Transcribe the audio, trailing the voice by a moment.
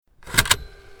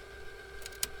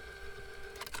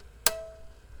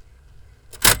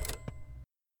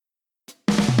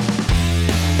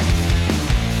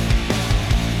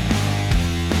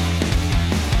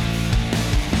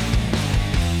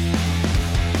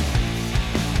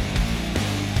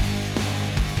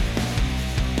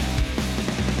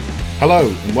Hello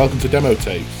and welcome to Demo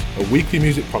Tapes, a weekly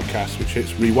music podcast which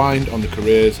hits rewind on the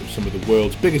careers of some of the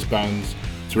world's biggest bands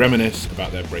to reminisce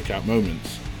about their breakout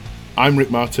moments. I'm Rick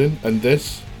Martin, and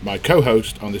my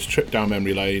co-host on this trip down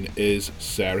memory lane, is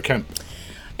Sarah Kemp.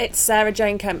 It's Sarah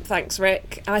Jane Kemp, thanks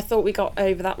Rick. I thought we got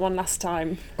over that one last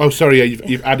time. Oh, sorry, yeah,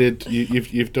 you've added,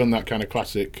 you've done that kind of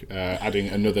classic, adding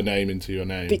another name into your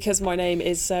name. Because my name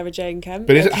is Sarah Jane Kemp.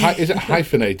 But is it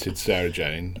hyphenated Sarah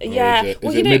Jane? Or yeah.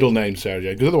 Is it middle name Sarah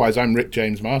Jane? Because otherwise I'm Rick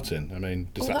James Martin. I mean,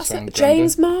 does that sound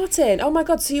James Martin. Oh my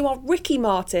God, so you are Ricky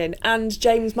Martin and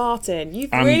James Martin.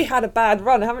 You've really had a bad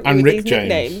run, haven't you, and with Rick these James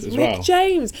nicknames? as Rick well.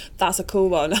 James. That's a cool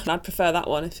one. I'd prefer that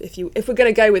one. If we're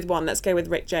going to go with one, let's go with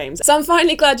Rick James. So I'm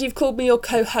finally glad you've called me your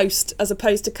co-host as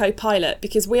opposed to co-pilot,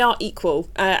 because we are equal,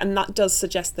 and that does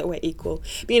suggest that we're equal.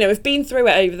 But we've been through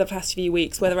it over the past few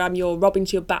weeks, whether I'm your Robin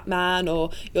to your Batman, or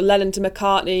your Lennon to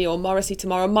McCartney, or Morrissey to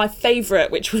Morrow. My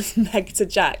favourite, which was Meg to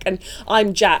Jack, and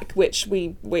I'm Jack, which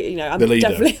I'm the leader.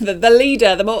 definitely the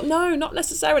leader. No, not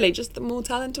necessarily, just the more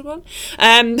talented one.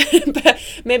 But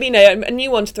maybe a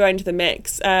new one to throw into the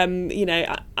mix. Am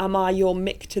I your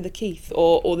Mick to the Keith,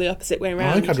 or the opposite way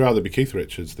around? I think I'd rather be Keith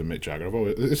Richards than Mick Jagger.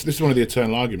 This is one of the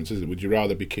eternal arguments, isn't it? Would you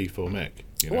rather be Keith or Mick?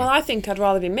 Well, I think I'd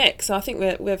rather be Mick, so I think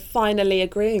we're finally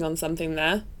agreeing on something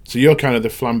there. So you're kind of the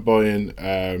flamboyant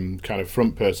kind of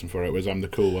front person for it, whereas I'm the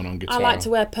cool one on guitar. I like to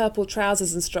wear purple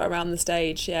trousers and strut around the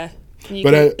stage, yeah.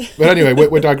 But anyway,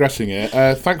 we're digressing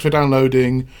here. Thanks for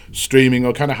downloading, streaming,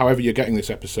 or kind of however you're getting this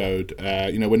episode.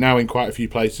 We're now in quite a few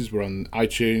places. We're on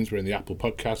iTunes, we're in the Apple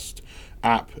Podcast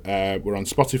app, we're on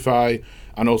Spotify,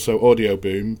 and also Audio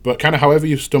Boom. But kind of however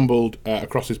you've stumbled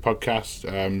across this podcast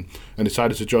and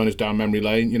decided to join us down memory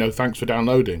lane, thanks for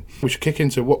downloading. We should kick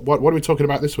into what are we talking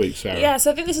about this week, Sarah? Yeah,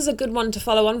 so I think this is a good one to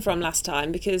follow on from last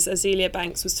time, because Azealia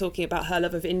Banks was talking about her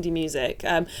love of indie music.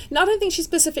 Now, I don't think she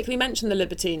specifically mentioned the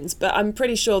Libertines, but I'm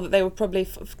pretty sure that they were probably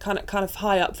kind of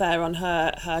high up there on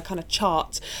her kind of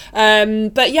chart.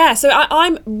 But yeah, so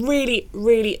I'm really,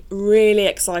 really, really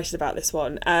excited about this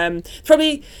one.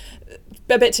 Probably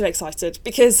a bit too excited,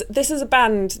 because this is a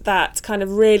band that kind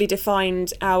of really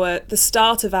defined the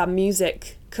start of our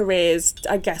music careers,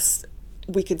 I guess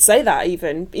we could say that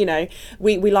even.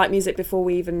 We liked music before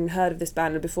we even heard of this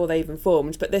band and before they even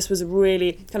formed, but this was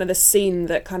really kind of the scene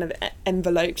that kind of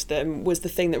enveloped them, was the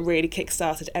thing that really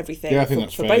kick-started everything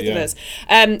for both of us.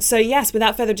 So yes,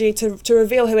 without further ado, to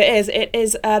reveal who it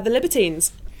is the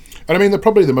Libertines. And I mean, they're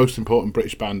probably the most important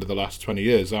British band of the last 20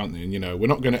 years, aren't they? And, we're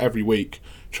not going to every week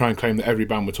try and claim that every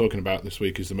band we're talking about this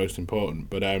week is the most important.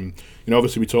 But,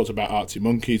 obviously we talked about Arctic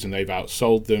Monkeys, and they've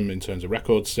outsold them in terms of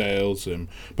record sales.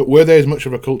 But were they as much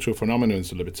of a cultural phenomenon as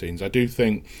the Libertines? I do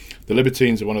think the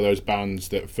Libertines are one of those bands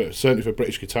that, certainly for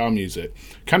British guitar music,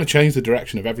 kind of changed the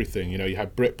direction of everything. You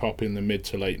had Britpop in the mid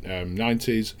to late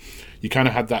 90s. You kind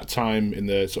of had that time in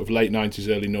the sort of late 90s,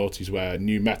 early noughties where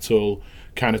new metal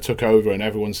kind of took over, and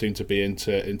everyone seemed to be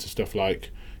into stuff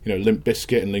like Limp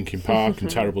Bizkit and Linkin Park and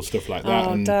terrible stuff like that.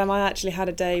 Oh, damn, I actually had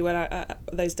a day when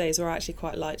those days where I actually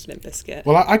quite liked Limp Bizkit.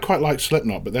 Well, I quite liked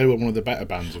Slipknot, but they were one of the better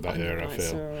bands of that era, I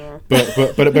feel.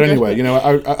 But anyway,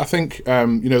 I think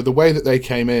the way that they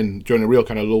came in during a real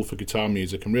kind of lull for guitar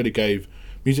music and really gave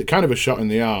music kind of a shot in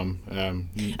the arm,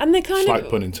 and they kind slight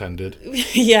pun intended.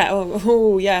 Yeah,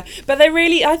 yeah. But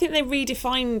I think they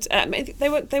redefined.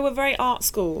 They were very art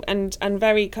school and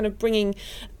very kind of bringing.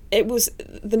 It was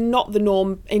not the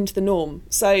norm into the norm.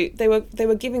 So they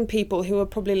were giving people who were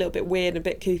probably a little bit weird, a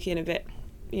bit kooky, and a bit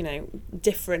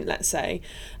different, let's say,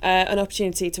 an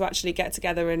opportunity to actually get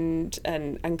together and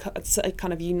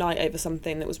kind of unite over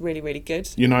something that was really, really good.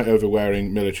 Unite over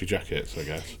wearing military jackets, I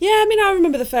guess. Yeah, I mean, I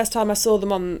remember the first time I saw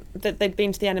them that they'd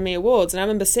been to the NME Awards, and I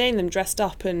remember seeing them dressed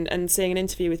up and seeing an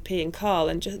interview with P and Carl,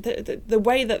 and just the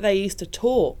way that they used to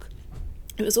talk.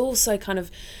 It was also kind of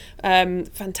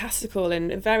fantastical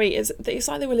and it's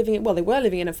like they were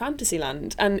living in a fantasy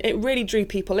land, and it really drew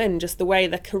people in, just the way,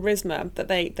 the charisma that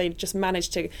they just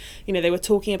managed to, they were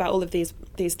talking about all of these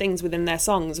things within their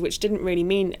songs, which didn't really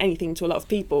mean anything to a lot of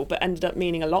people, but ended up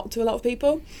meaning a lot to a lot of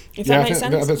people, if that makes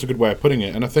sense. That's a good way of putting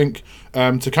it. And I think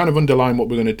to kind of underline what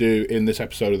we're going to do in this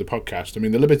episode of the podcast, I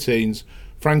mean, the Libertines,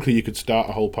 frankly, you could start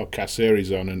a whole podcast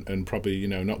series on and probably,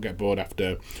 not get bored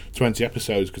after 20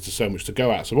 episodes because there's so much to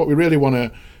go at. So what we really want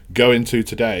to go into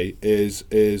today is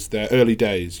their early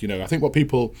days. I think what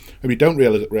people maybe don't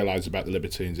realise about the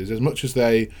Libertines is, as much as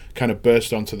they kind of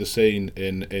burst onto the scene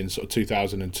in sort of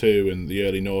 2002 and the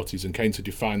early noughties and came to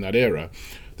define that era,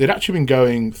 they'd actually been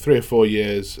going 3 or 4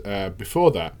 years before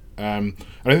that. I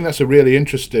think that's a really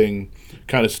interesting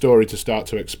kind of story to start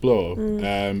to explore.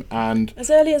 And as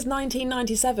early as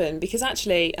 1997, because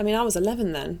actually, I mean, I was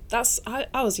 11 then.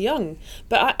 I was young,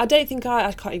 but I don't think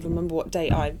I can't even remember what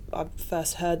date I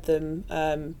first heard them.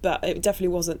 But it definitely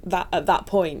wasn't that at that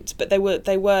point. But they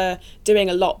were doing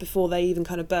a lot before they even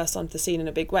kind of burst onto the scene in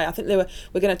a big way. I think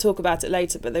we're going to talk about it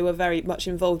later, but they were very much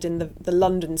involved in the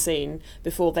London scene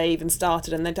before they even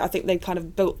started, and I think they kind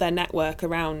of built their network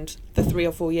around the 3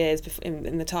 or 4 years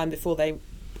in the time before they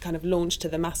kind of launched to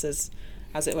the masses,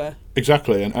 as it were.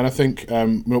 Exactly, and I think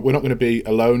we're not going to be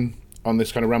alone on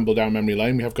this kind of ramble down memory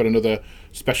lane. We have got another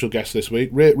special guest this week.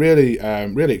 Really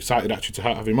excited actually to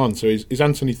have him on. So he's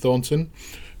Anthony Thornton,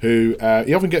 who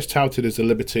he often gets touted as the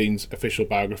Libertines' official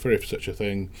biographer, if such a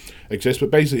thing exists.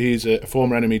 But basically, he's a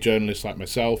former Enemy journalist like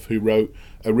myself who wrote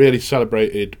a really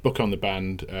celebrated book on the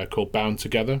band called Bound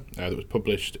Together that was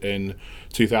published in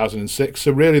 2006.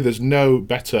 So really, there's no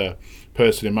better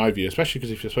person in my view, especially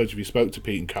because if you spoke to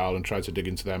Pete and Carl and tried to dig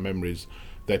into their memories,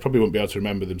 they probably wouldn't be able to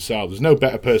remember themselves. There's no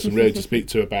better person really to speak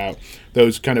to about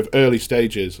those kind of early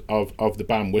stages of the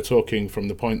band. We're talking from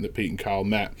the point that Pete and Carl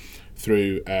met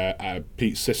through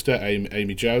Pete's sister,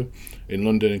 Amy Jo, in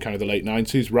London in kind of the late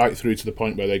 90s, right through to the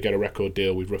point where they get a record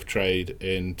deal with Rough Trade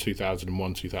in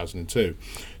 2001, 2002.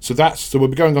 So we'll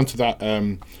be going on to that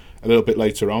a little bit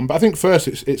later on. But I think first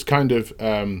it's kind of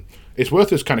it's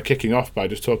worth us kind of kicking off by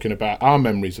just talking about our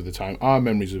memories of the time, our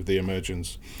memories of the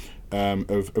emergence of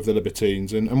the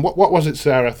Libertines, and what was it,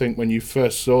 Sarah, I think, when you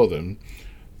first saw them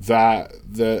that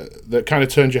kind of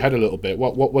turned your head a little bit?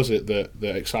 What was it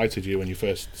that excited you when you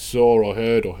first saw or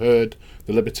heard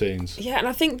the Libertines? Yeah, and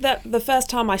I think that the first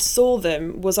time I saw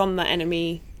them was on the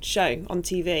Enemy show on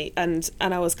TV, and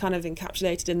I was kind of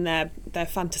encapsulated in their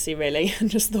fantasy really, and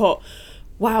just thought,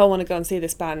 wow, I want to go and see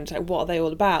this band. Like, what are they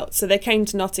all about? So they came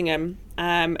to Nottingham,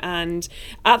 and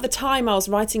at the time I was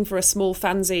writing for a small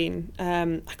fanzine.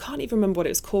 I can't even remember what it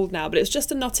was called now, but it was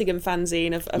just a Nottingham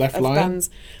fanzine of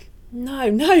bands.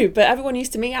 No, but everyone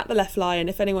used to meet at the Left Lion.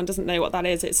 If anyone doesn't know what that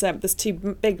is, it's there's two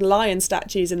big lion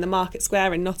statues in the Market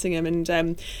Square in Nottingham,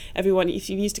 and everyone, if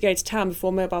you used to go to town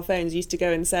before mobile phones, used to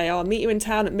go and say, I'll meet you in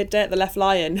town at midday at the Left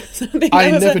Lion. So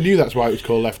I never knew that's why it was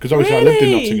called Left, because obviously I lived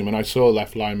in Nottingham and I saw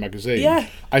Left Lion magazine. Yeah.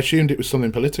 I assumed it was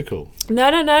something political. No,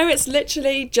 it's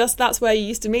literally just that's where you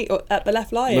used to meet at the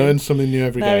Left Lion. Learn something new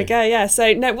every day. There we go, yeah.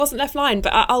 So no, it wasn't Left Lion,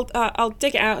 but I'll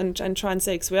dig it out and try and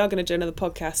see, because we are going to do another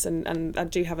podcast, and I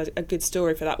do have a good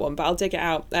story for that one, but I'll dig it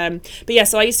out. But yeah,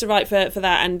 so I used to write for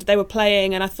that, and they were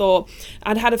playing, and I thought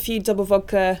I'd had a few double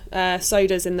vodka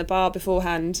sodas in the bar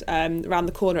beforehand, around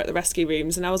the corner at the Rescue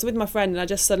Rooms, and I was with my friend, and I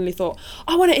just suddenly thought,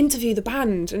 I want to interview the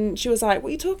band, and she was like, what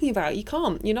are you talking about? You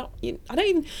can't.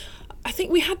 I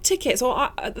think we had tickets, or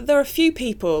there are a few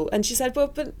people, and she said, well,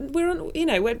 but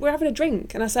we're having a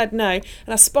drink, and I said no, and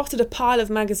I spotted a pile of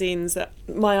magazines that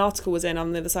my article was in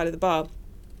on the other side of the bar.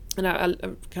 And I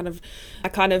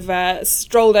kind of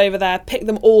strolled over there, picked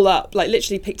them all up, like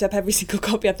literally picked up every single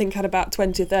copy. I think I had about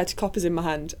 20 or 30 copies in my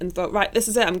hand, and thought, right, this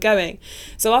is it, I'm going.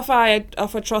 So off I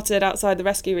trotted outside the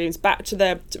Rescue Rooms, back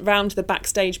round to the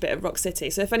backstage bit of Rock City.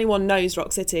 So if anyone knows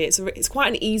Rock City, it's quite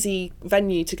an easy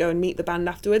venue to go and meet the band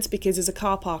afterwards, because there's a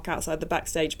car park outside the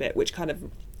backstage bit, which kind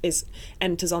of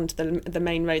enters onto the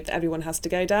main road that everyone has to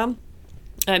go down.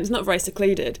 It's not very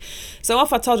secluded. So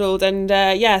off I toddled, and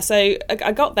so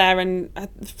I got there, and I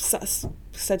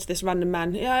said to this random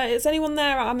man, yeah, is anyone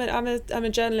there? I'm a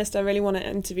journalist, I really want to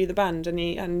interview the band.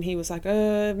 And he was like,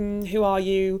 who are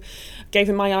you? Gave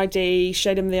him my ID,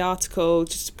 showed him the article,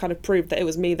 just to kind of prove that it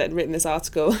was me that had written this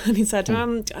article. And he said,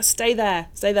 stay there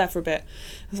for a bit.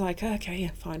 I was like, okay, yeah,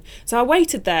 fine. So I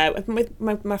waited there with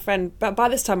my friend, but by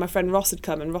this time my friend Ross had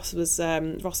come, and Ross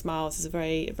Miles is a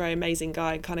very, very amazing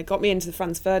guy, and kind of got me into the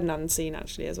Franz Ferdinand scene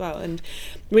actually as well. And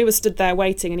we were stood there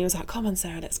waiting, and he was like, come on,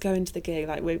 Sarah, let's go into the gig,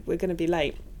 like we're going to be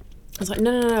late. I was like,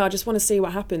 no, I just want to see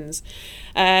what happens.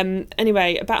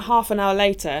 Anyway, about half an hour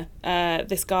later,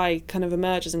 this guy kind of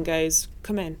emerges and goes,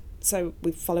 come in. So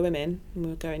we follow him in, and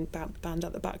we were going band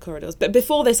up the back corridors. But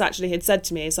before this, actually, he'd said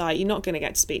to me, he's like, you're not going to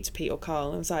get to speak to Pete or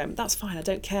Carl. I was like, that's fine, I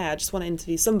don't care, I just want to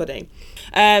interview somebody.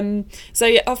 So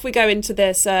yeah, off we go into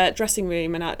this dressing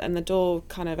room, and the door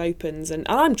kind of opens, and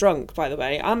I'm drunk, by the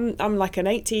way. I'm like an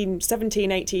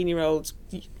 18-year-old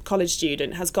college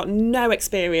student, has got no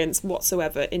experience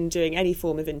whatsoever in doing any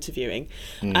form of interviewing.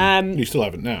 You still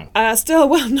haven't now?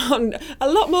 Not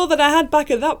a lot more than I had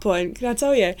back at that point, can I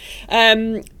tell you?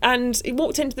 And he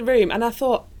walked into the room, and I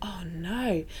thought, oh no,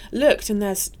 no. Looked, and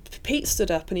there's Pete stood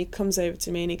up, and he comes over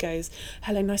to me and he goes,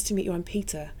 hello, nice to meet you, I'm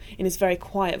Peter, in his very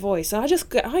quiet voice. And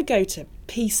I go to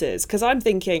pieces, because I'm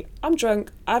thinking, I'm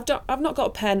drunk, I've not got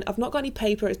a pen, I've not got any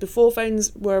paper, it's before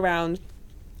phones were around.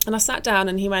 And I sat down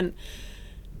and he went,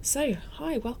 so,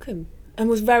 hi, welcome. And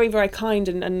was very, very kind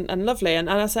and lovely. And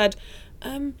I said,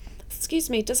 excuse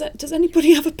me, does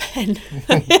anybody have a pen?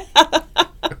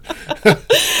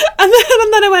 and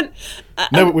then I went,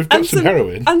 no, but we've got some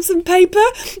heroin and some paper.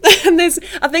 And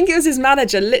I think it was his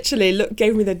manager, literally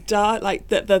gave me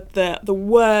the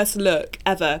worst look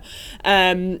ever.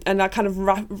 And I kind of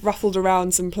ruffled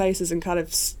around some places and kind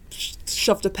of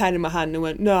shoved a pen in my hand and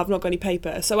went, no, I've not got any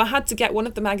paper. So I had to get one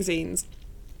of the magazines,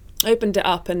 opened it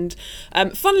up, and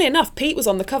funnily enough, Pete was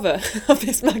on the cover of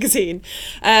this magazine.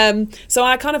 So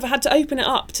I kind of had to open it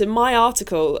up to my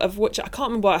article, of which I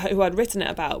can't remember who I'd written it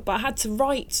about, but I had to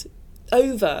write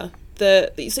over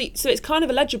so it's kind of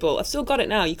illegible. I've still got it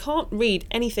now. You can't read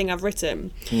anything I've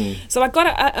written. So I got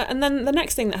it, and then the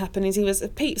next thing that happened is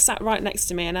Pete sat right next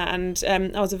to me, and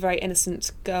I was a very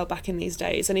innocent girl back in these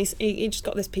days, and he just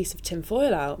got this piece of tin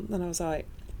foil out, and I was like,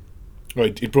 well,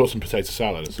 he brought some potato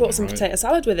salad. Potato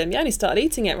salad with him, yeah, and he started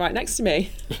eating it right next to me.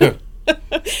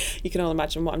 You can all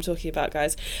imagine what I'm talking about,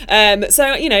 guys. So,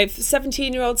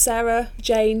 17-year-old Sarah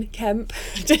Jane Kemp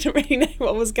didn't really know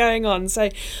what was going on. So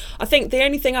I think the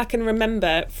only thing I can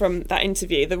remember from that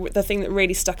interview, the thing that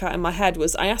really stuck out in my head,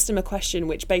 was I asked him a question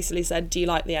which basically said, do you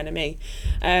like the enemy?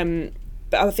 But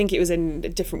I think it was in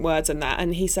different words than that.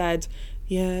 And he said,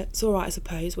 yeah, it's all right, I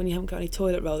suppose, when you haven't got any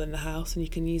toilet roll in the house and you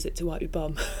can use it to wipe your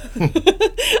bum.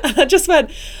 And I just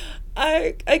went,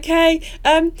 oh, okay,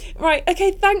 right,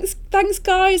 okay, thanks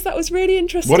guys, that was really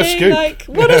interesting. What a scoop.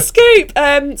 What a scoop.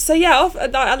 So yeah,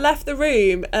 I left the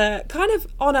room kind of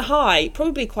on a high,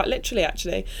 probably quite literally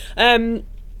actually,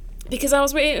 because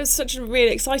it was such a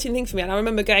really exciting thing for me. And I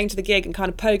remember going to the gig and kind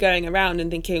of pogoing around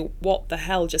and thinking, what the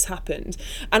hell just happened?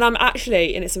 And I'm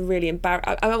actually, and it's a really I'm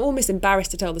almost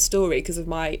embarrassed to tell the story because of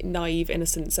my naive,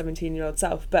 innocent 17-year-old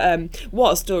self. But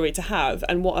what a story to have,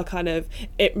 and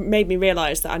it made me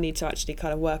realise that I need to actually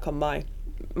kind of work on my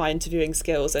interviewing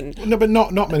skills. And no, but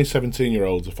not many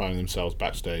 17-year-olds are finding themselves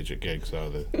backstage at gigs, are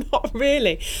they? Not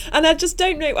really. And I just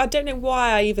don't know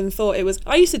why I even thought it was.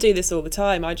 I used to do this all the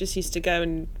time. I just used to go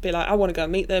and be like, I want to go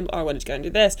and meet them, or I wanted to go and do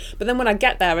this. But then when I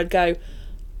get there, I'd go,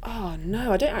 oh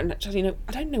no, I don't actually know.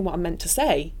 I don't know what I'm meant to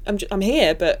say. I'm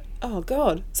here, but oh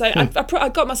god. So I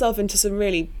got myself into some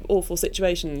really awful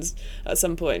situations at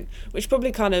some point, which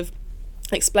probably kind of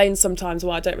explains sometimes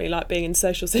why I don't really like being in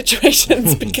social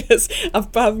situations, because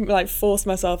I've like forced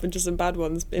myself into some bad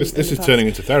ones. This is turning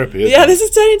into therapy, isn't it? Yeah, this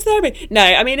is turning into therapy. No,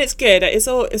 I mean, it's good. It's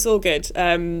all good.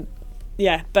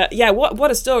 But yeah, what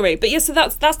a story. But yeah, so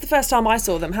that's the first time I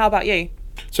saw them. How about you?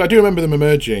 So I do remember them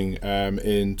emerging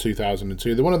in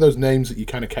 2002. They're one of those names that you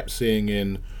kind of kept seeing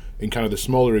in kind of the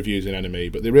smaller reviews in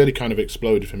NME, but they really kind of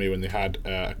exploded for me when they had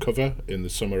a cover in the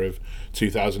summer of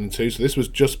 2002. So this was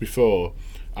just before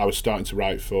I was starting to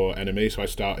write for NME, so I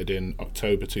started in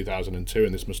October 2002,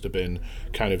 and this must have been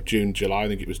kind of June, July. I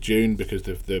think it was June, because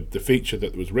the feature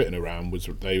that was written around was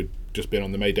they'd just been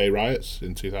on the May Day riots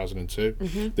in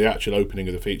 2002, the actual opening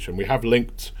of the feature. And we have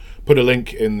put a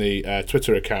link in the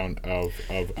Twitter account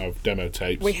of Demo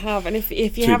Tapes. We have, and if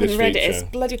you haven't read it, it's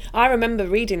bloody. I remember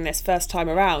reading this first time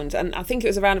around, and I think it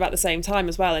was around about the same time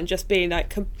as well, and just being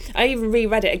like, I even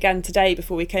reread it again today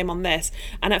before we came on this,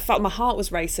 and it felt my heart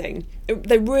was racing.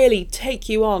 They really take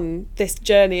you on this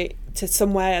journey to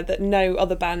somewhere that no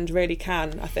other band really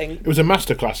can, I think. It was a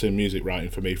masterclass in music writing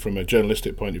for me, from a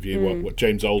journalistic point of view. What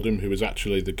James Oldham, who was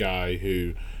actually the guy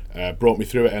who brought me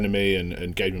through at NME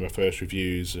and gave me my first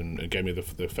reviews and gave me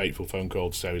the fateful phone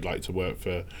call to say he'd like to work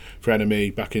for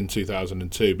NME back in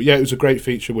 2002. But yeah, it was a great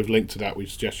feature. We've linked to that. We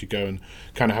suggest you go and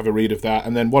kind of have a read of that.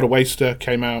 And then What a Waster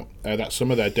came out that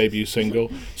summer, their debut single.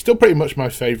 Still pretty much my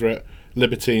favourite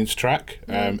Libertines track,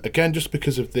 again just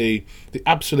because of the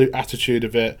absolute attitude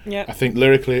of it. I think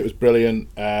lyrically it was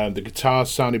brilliant, the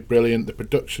guitars sounded brilliant, the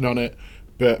production on it,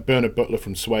 Bernard Butler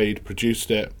from Suede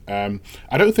produced it.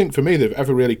 I don't think for me they've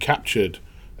ever really captured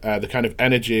the kind of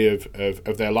energy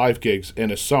of their live gigs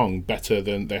in a song better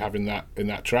than they have in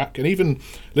that track. And even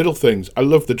little things, I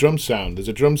love the drum sound. There's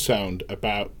a drum sound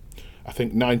about, I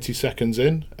think, 90 seconds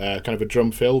in, kind of a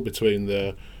drum fill between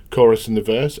the chorus and the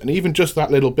verse, and even just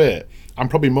that little bit, I'm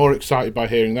probably more excited by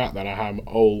hearing that than I am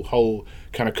whole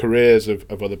kind of careers of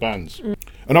other bands.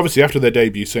 And obviously after their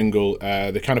debut single,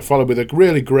 they kind of followed with a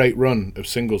really great run of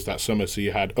singles that summer. So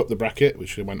you had Up the Bracket,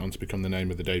 which went on to become the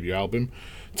name of the debut album,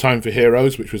 Time for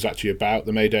Heroes, which was actually about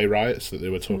the May Day riots that they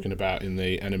were talking about in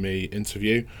the NME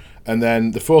interview, and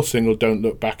then the fourth single, Don't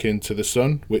Look Back Into the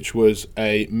Sun, which was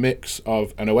a mix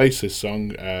of an Oasis song,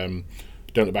 Don't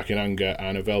Look Back in Anger,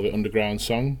 and a Velvet Underground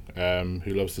song,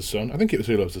 Who Loves the Sun. I think it was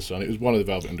Who Loves the Sun. It was one of the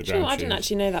Velvet Underground I didn't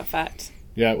actually know that fact.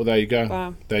 Yeah, well, there you go.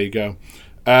 Wow. There you go.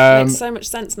 Makes so much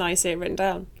sense now you see it written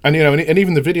down. And and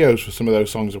even the videos for some of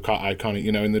those songs were quite iconic.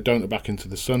 In the Don't Look Back Into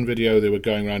the Sun video, they were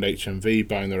going around HMV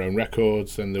buying their own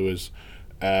records. Then there was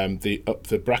the Up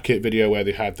the Bracket video where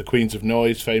they had the Queens of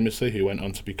Noise, famously, who went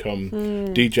on to become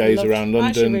DJs around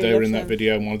London. Really, they were in that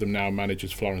video, and one of them now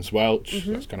manages Florence Welch.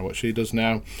 That's kind of what she does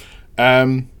now.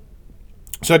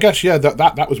 So I guess,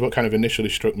 that was what kind of initially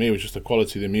struck me, was just the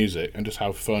quality of the music and just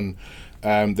how fun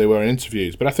they were in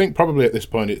interviews. But I think probably at this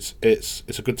point it's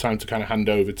a good time to kind of hand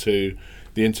over to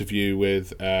the interview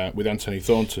with Anthony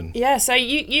Thornton. Yeah, so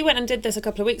you went and did this a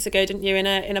couple of weeks ago, didn't you, in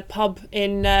a pub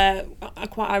in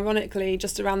quite ironically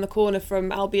just around the corner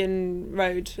from Albion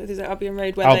Road. Is it Albion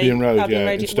Road?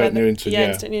 In Stoke Newington.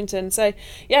 In Stoke Newington. So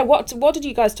what did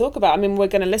you guys talk about? I mean, we're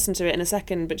going to listen to it in a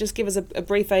second, but just give us a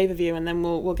brief overview, and then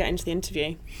we'll get into the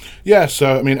interview. Yeah,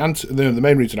 so I mean, the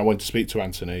main reason I wanted to speak to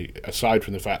Anthony, aside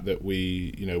from the fact that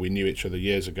we knew each other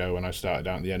years ago when I started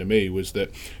out in the NME, was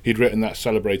that he'd written that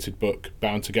celebrated book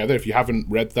Bound Together. If you haven't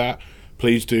read that,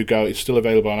 please do go. It's still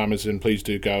available on Amazon. Please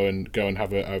do go and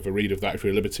have a read of that if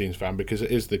you're a Libertines fan, because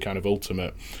it is the kind of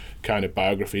ultimate kind of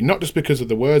biography. Not just because of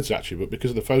the words actually, but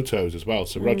because of the photos as well.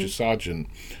 So Roger Sargent,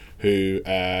 who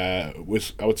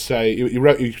was, I would say,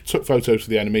 he took photos for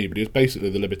the NME, but he was basically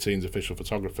the Libertines' official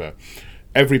photographer.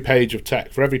 For every page of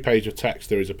text,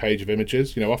 there is a page of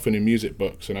images. Often in music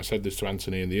books, and I said this to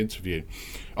Anthony in the interview,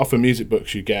 often music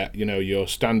books you get, your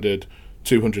standard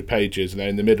 200 pages, and then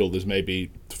in the middle there's maybe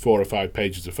 4 or 5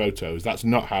 pages of photos. That's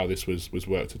not how this was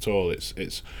worked at all.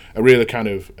 It's a real kind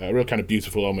of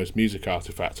beautiful, almost music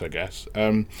artifact, I guess.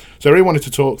 So I really wanted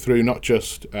to talk through not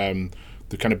just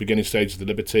the kind of beginning stages of the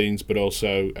Libertines, but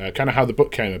also kind of how the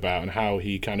book came about and how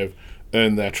he kind of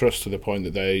earned their trust to the point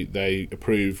that they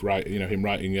approved him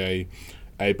writing a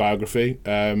biography.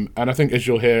 And I think, as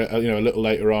you'll hear a little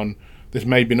later on, this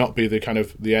maybe not be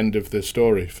the end of the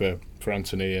story for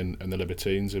Anthony and the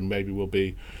Libertines, and maybe we'll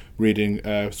be reading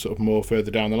sort of more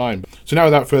further down the line. So now,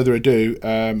 without further ado,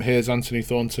 here's Anthony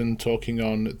Thornton talking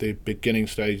on the beginning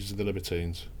stages of the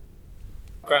Libertines.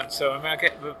 Grant, so I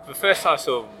get the first time I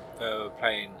saw them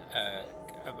playing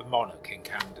at the Monarch in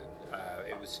Camden.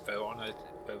 They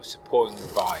were supporting the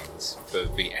Vines for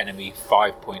the NME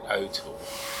 5.0 tour,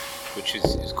 which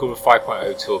is called a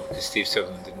 5.0 tour because Steve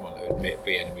Sutherland didn't want to admit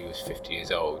the NME was 50 years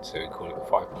old, so he called it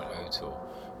the 5.0 tour,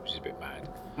 which is a bit mad.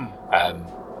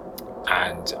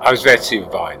 And I was there to see the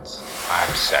Vines. I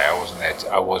have to say,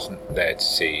 I wasn't there to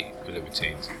see the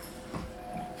Libertines.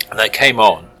 And they came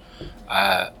on,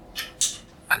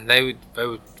 and they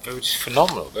were just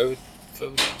phenomenal. They were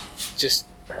just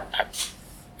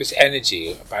this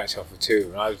energy bouncing off the two.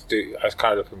 And I was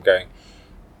kind of looking,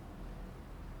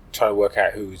 trying to work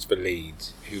out who was the lead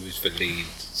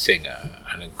singer,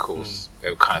 and of course they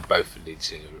were kind of both the lead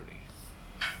singer,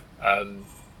 really.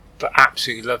 But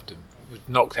absolutely loved them. Was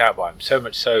knocked out by them, so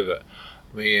much so that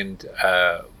me and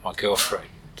my girlfriend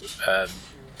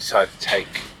decided to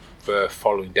take the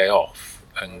following day off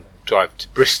and drive to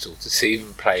Bristol to see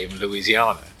them play in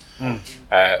Louisiana,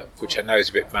 which I know is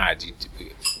a bit mad.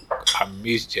 I'm a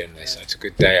music journalist. I took a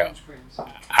day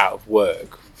out of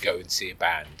work, go and see a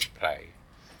band play.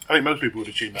 I think most people would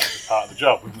assume that was part of the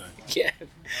job, wouldn't they?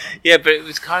 Yeah, but it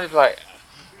was kind of like,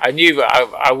 I knew that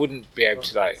I wouldn't be able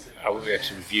to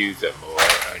review them or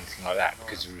anything like that,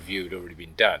 because the review had already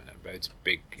been done. But it's a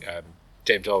big.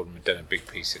 James Oldham had done a big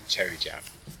piece at Cherry Jam,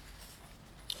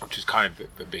 which was kind of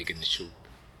a big initial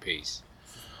piece,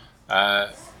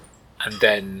 and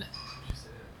then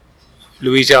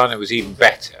Louisiana was even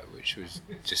better, which was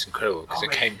just incredible because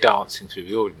it came dancing through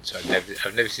the audience. I've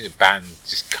never seen a band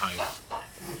just kind of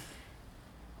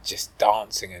just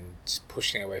dancing and just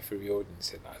pushing away through the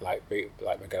audience, and like we're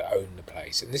going to own the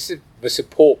place. And this is the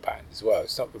support band as well.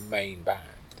 It's not the main band,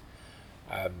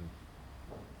 and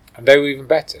they were even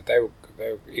better. They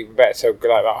were even better. So like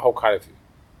that whole kind of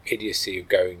idiocy of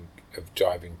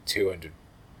driving 200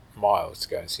 miles to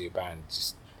go and see a band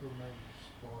just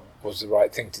was the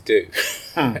right thing to do,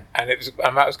 and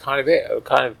that was kind of it.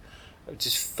 I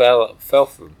just fell for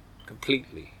them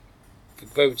completely.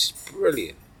 They were just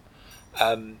brilliant.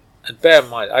 And bear in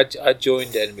mind, I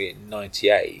joined NME in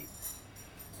 '98,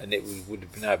 and it would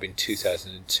have now been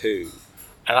 2002,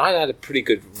 and I had a pretty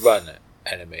good run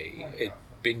NME. It'd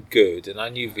been good, and I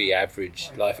knew the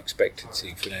average life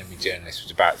expectancy for an NME journalist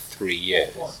was about 3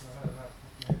 years.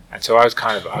 And so I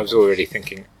was already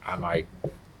thinking, am I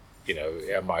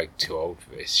too old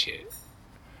for this shit?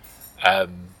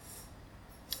 And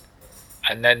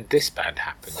then this band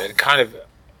happened, and kind of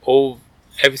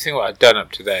everything what I'd done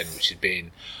up to then, which had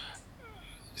been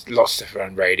lots of stuff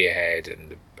around Radiohead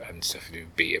and stuff to do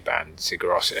with Beta Band, Sigur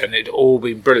Rós, and it'd all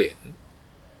been brilliant,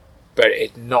 but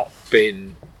it'd not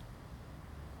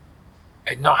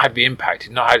had the impact.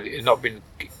 It'd not been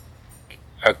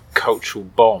a cultural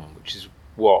bomb, which is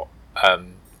what the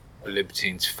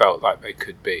Libertines felt like they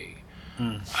could be.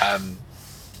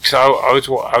 So I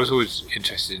was always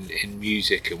interested in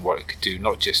music and what it could do,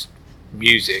 not just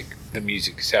music, the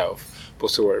music itself, but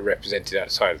also what it represented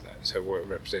outside of that. So what it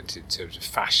represented in terms of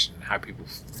fashion, how people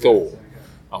thought,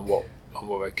 and what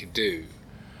they could do.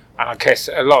 And I guess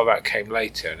a lot of that came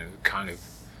later, and it kind of,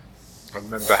 I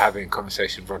remember having a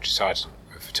conversation with Roger Sargent,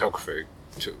 a photographer,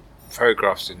 who took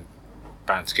photographs and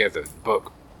bound together the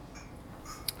book.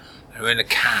 And we were in a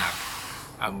cab,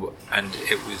 and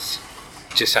it was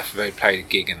just after they played a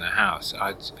gig in the house.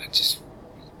 I just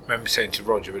remember saying to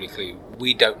Roger really clearly,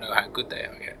 we don't know how good they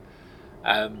are yet.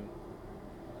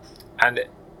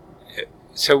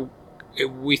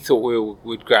 We thought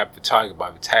we'd grab the tiger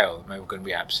by the tail, and they were going to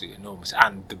be absolutely enormous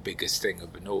and the biggest thing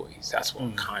of the noise. That's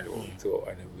what kind of what we thought,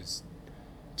 and it was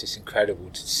just incredible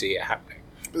to see it happening.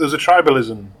 But there's a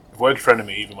tribalism of Word for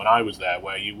Enemy, even when I was there,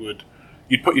 where you'd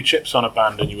put your chips on a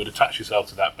band and you would attach yourself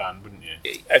to that band, wouldn't you?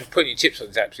 And putting your chips on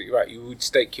is absolutely right. You would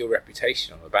stake your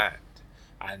reputation on a band,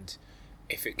 and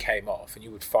if it came off, and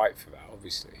you would fight for that,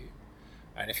 obviously,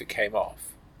 and if it came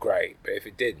off, great, but if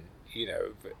it didn't,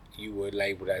 you were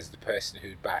labelled as the person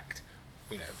who'd backed,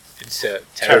 insert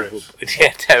terrible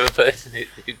person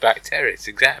who'd backed terrorists,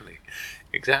 exactly,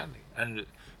 and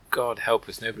God help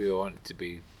us, nobody wanted to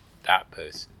be that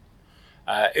person.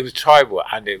 It was tribal,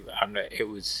 and it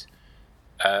was.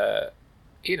 There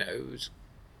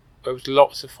was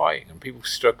lots of fighting and people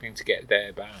struggling to get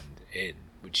their band in,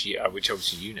 which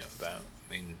obviously you know about.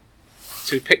 I mean,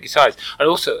 so you pick your sides, and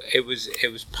also it was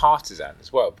partisan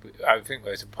as well. I think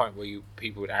there was a point where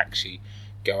people would actually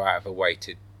go out of their way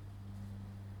to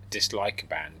dislike a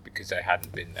band because they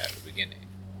hadn't been there at the beginning.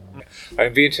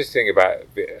 And the interesting thing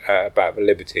about the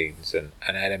Libertines and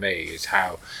NME is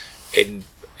how in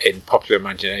popular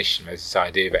imagination there's this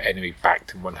idea that NME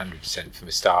backed them 100% from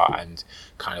the start and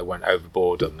kind of went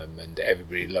overboard on them, and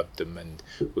everybody loved them, and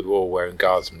we were all wearing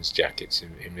guardsmen's jackets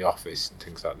in the office and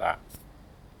things like that.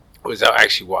 Was that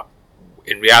actually what,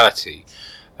 in reality,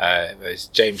 there's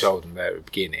James Oldham there at the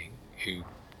beginning who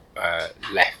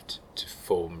left to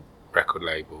form a record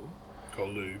label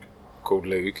called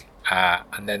Loog,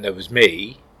 and then there was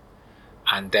me,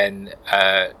 and then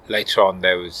later on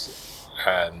there was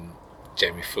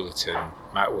Jamie Fullerton,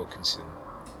 Matt Wilkinson,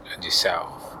 and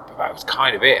yourself. But that was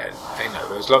kind of it.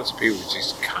 There was lots of people who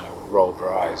just kind of rolled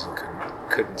their eyes and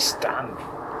couldn't stand me.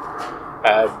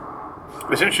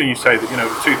 It's interesting you say that, it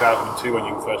was 2002 when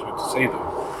you first went to see them.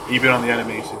 You've been on the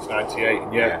NME since 98,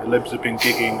 and the Libs have been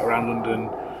gigging around London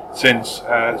since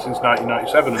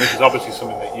 1997, and this is obviously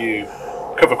something that you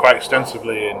cover quite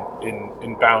extensively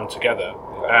in Bound Together.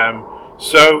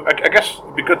 So I guess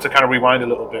it'd be good to kind of rewind a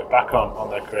little bit back on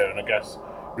their career, and I guess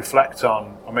reflect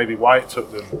on maybe why it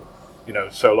took them,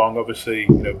 so long. Obviously,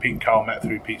 Pete and Carl met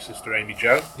through Pete's sister Amy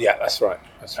Jo. Yeah, that's right.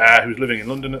 Who was living in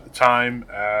London at the time,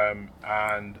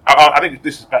 and I think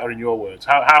this is better in your words.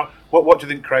 What do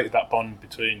you think created that bond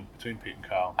between Pete and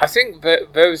Carl? I think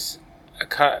that there was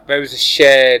a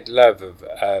shared love of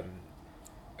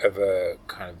a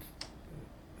kind of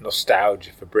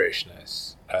nostalgia for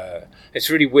Britishness. It's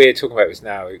really weird talking about this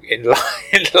now in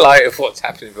light of what's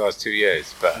happened in the last 2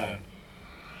 years, but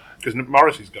because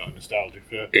Morrissey's got nostalgia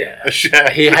for a share.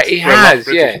 He has,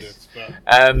 yes.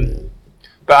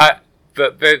 But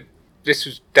this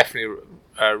was definitely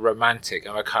romantic,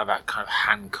 and that kind of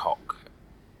Hancock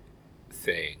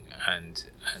thing, and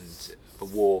the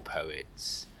war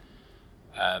poets,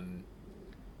 and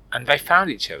they found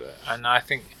each other, and I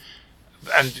think,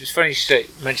 and it's funny you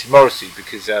mention Morrissey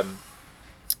because.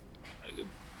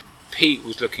 Pete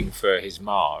was looking for his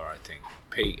Ma, I think.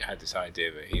 Pete had this idea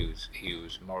that he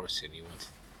was Morrissey and he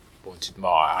wanted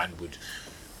Ma and would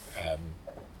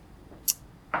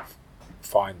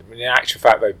find them. And in actual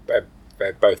fact,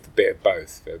 they're both a bit of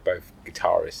both. They're both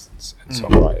guitarists and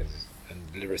songwriters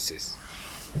and lyricists.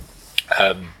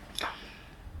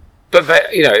 But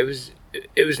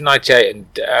it was 98, and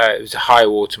it was a high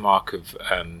watermark of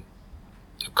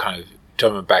kind of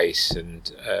drum and bass and.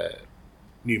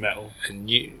 New metal. And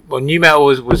new metal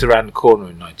was around the corner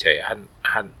in 98. It hadn't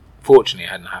fortunately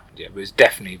hadn't happened yet, but it was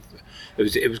definitely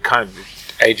it was kind of the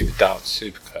age of the dance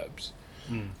super clubs,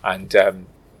 and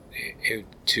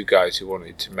two guys who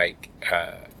wanted to make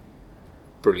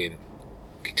brilliant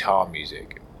guitar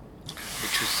music,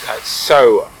 which was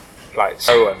so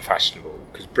unfashionable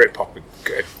because Britpop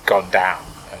had gone down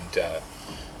and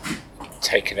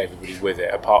taken everybody with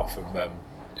it, apart from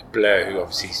Blur, who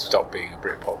obviously stopped being a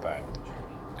Britpop band,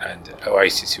 and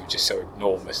Oasis, who were just so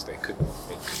enormous they couldn't.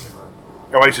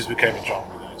 Oasis became a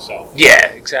genre within itself. Yeah,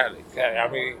 exactly. I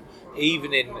mean,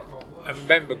 I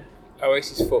remember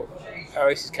Oasis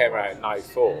came out in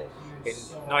 '94. In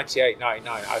 98,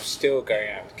 99, I was still going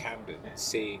out to Camden and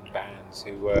seeing bands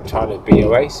who were trying to be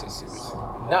Oasis. It was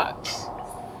nuts.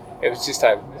 It was just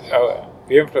like,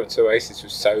 the influence of Oasis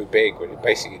was so big when it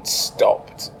basically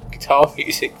stopped guitar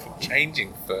music from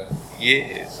changing for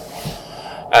years.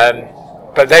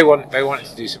 But they wanted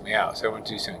to do something else. They wanted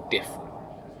to do something different.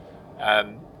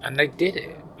 And they did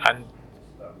it, and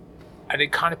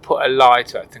it kind of put a lie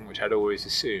to that thing which I'd always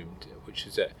assumed, which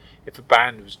was that if a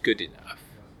band was good enough,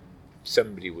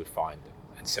 somebody would find them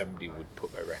and somebody would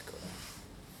put their record on,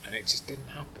 and it just didn't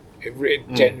happen. It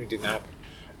genuinely didn't happen.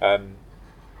 And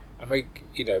they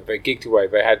gigged away.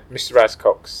 They had Mr.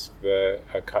 Razcox,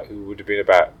 who would have been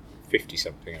about 50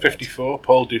 something. 54,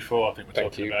 Paul Dufour, I think we're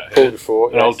talking about Paul here.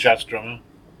 Dufour, an old jazz drummer,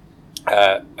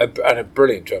 and a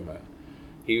brilliant drummer.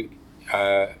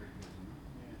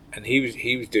 And he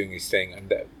was doing his thing,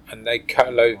 and they cut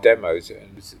a load of demos,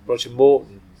 and Roger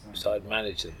Morton started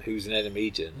managing them, who was an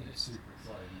NME journalist.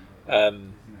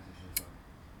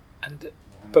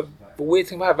 But the weird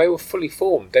thing about it, they were fully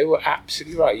formed. They were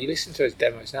absolutely right. You listen to those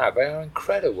demos now; they are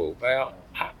incredible. They are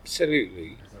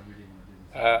absolutely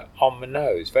on the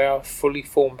nose. They are a fully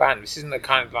formed band. This isn't the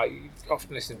kind of, like, you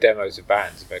often listen to demos of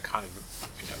bands. They're kind of,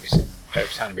 they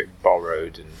sound a bit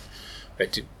borrowed, and they're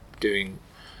doing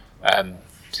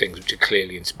things which are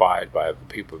clearly inspired by other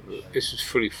people. But this was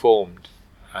fully formed,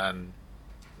 and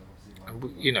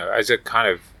as a kind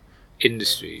of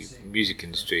industry, music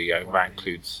industry, that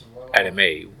includes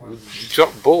NME. We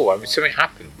dropped the ball. I mean, something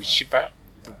happened.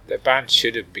 The band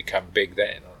should have become big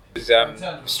then. It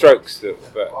was Strokes that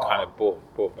kind of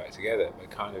brought back together.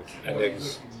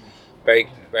 They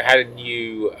had a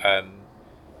new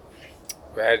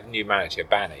manager,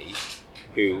 Banny,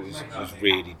 who was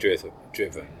really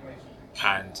driven,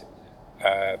 and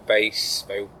Bass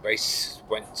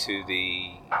went to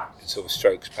the sort of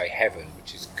Strokes play Heaven,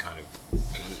 which is kind of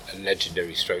a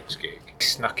legendary Strokes gig. He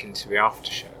snuck into the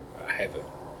after show at Heaven,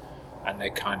 and they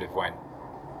kind of went,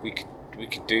 we could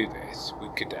do this. We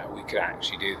could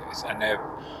actually do this,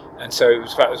 and so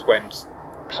that was when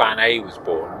Plan A was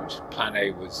born. Which Plan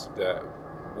A was that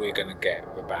we're going to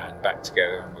get the band back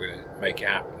together and we're going to make it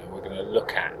happen, and we're going to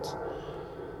look at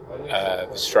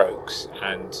the Strokes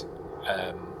and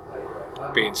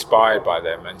be inspired by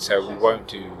them, and so we won't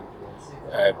do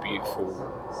beautiful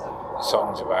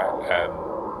songs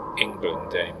about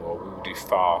England anymore. We will do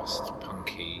fast,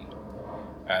 punky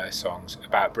songs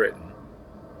about Britain.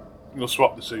 You'll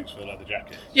swap the suits for the leather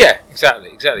jacket. Yeah,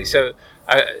 exactly. So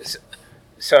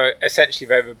essentially,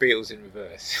 they were Beatles in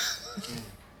reverse.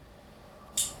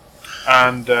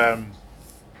 And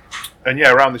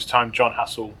yeah, around this time, John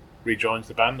Hassell rejoins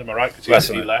the band. Am I right? Because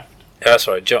he left. That's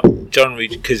right. John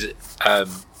because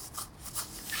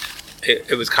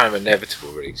it was kind of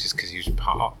inevitable, really, just because he was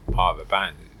part of the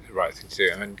band, the right thing to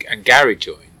do. And Gary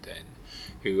joined then,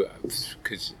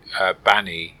 because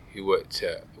Banny, who worked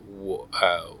at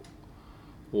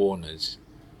Warner's,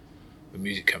 the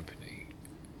music company,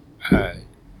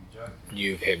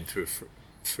 knew of him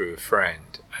through a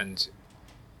friend, and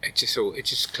it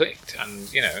just clicked. And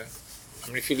I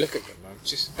mean, if you look at them,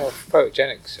 just a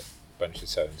photogenic bunch of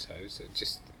so-and-sos.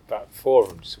 Just about four of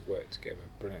them just worked together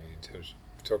brilliantly in terms of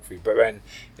photography. But then,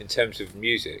 in terms of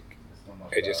music,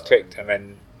 it just clicked, and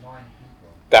then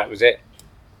that was it.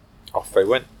 Off they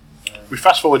went. We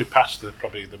fast forwarded past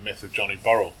probably the myth of Johnny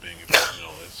Borrell being involved in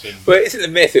all this. Well, it isn't a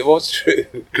myth. It was true.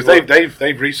 Because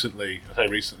they've recently,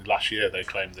 last year, they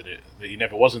claimed that he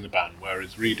never was in the band.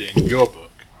 Whereas reading your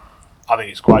book, I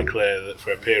think it's quite clear that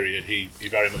for a period he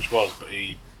very much was. But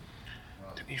he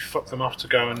fucked them off to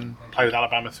go and play with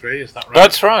Alabama 3. Is that right?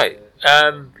 That's right.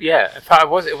 Yeah. In fact, it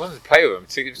wasn't to play with them.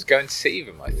 It was going to see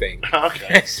them, I think.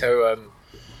 Okay. So,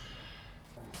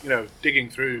 digging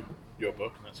through your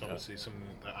book, and that's obviously something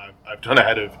that I've done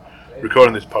ahead of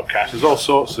recording this podcast. There's all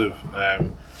sorts of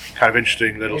kind of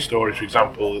interesting little stories. For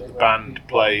example, that the band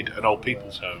played an old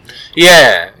people's home.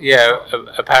 Yeah.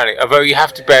 Apparently, although you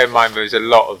have to bear in mind there's a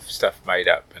lot of stuff made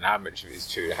up, and how much of it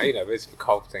is true. There's the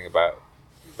whole thing about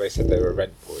they said they were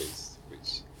rent boys,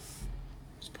 which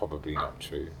was probably not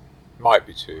true. Might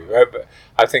be true, but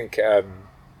I think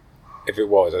if it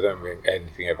was, I don't think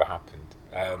anything ever happened.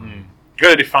 You've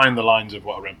got to define the lines of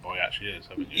what a rent boy actually is,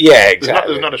 haven't you? Yeah,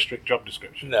 exactly. There's not a strict job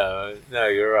description. No,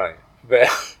 you're right. But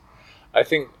I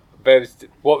think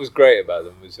what was great about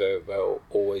them was they were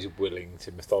always willing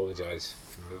to mythologise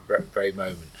from the very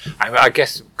moment. I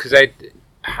guess because they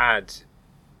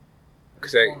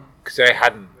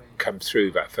hadn't come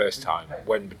through that first time.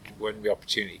 When the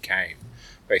opportunity came,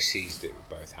 they seized it with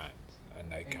both hands,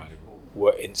 and they kind of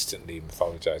were instantly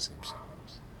mythologising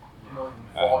themselves.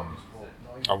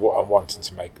 And wanting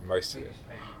to make the most of it.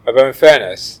 But in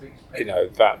fairness,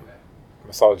 that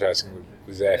mythologising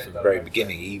was there from the very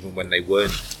beginning, even when they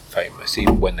weren't famous,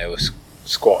 even when they were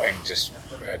squatting just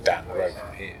down the road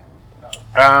from here.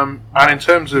 And in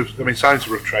terms of, signing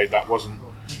to Rough Trade, that wasn't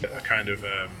a kind of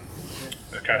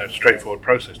straightforward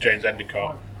process. James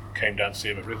Endicott came down to see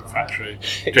him at Rhythm Factory.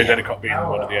 James Endicott being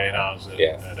one of the A&Rs at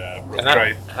Rough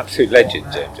Trade. Absolute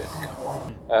legend, James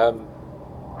Endicott.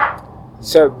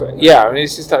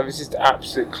 It's just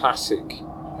absolute classic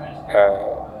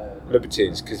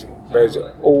Libertines, because there's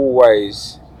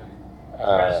always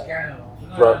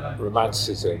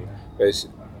romanticism.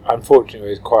 Unfortunately,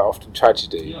 there's quite often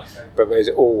tragedy, but there's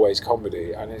always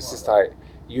comedy, and it's just like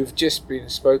you've just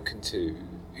spoken to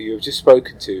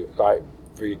like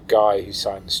the guy who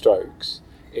signed the Strokes.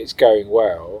 It's going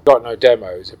well. Got no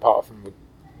demos apart from the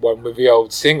one with the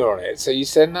old singer on it, so you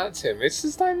send that to him. It's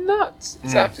just like nuts.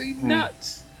 It's absolutely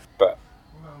nuts. But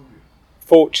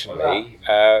fortunately,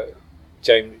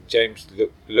 James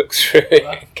looked through it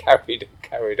and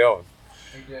carried on,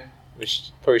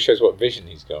 which probably shows what vision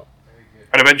he's got.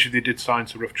 And eventually they did sign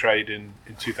to Rough Trade in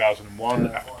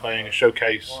 2001 after playing a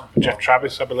showcase for Jeff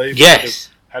Travis, I believe. Yes.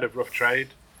 Head of Rough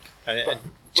Trade. And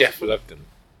Jeff loved them.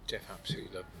 Jeff absolutely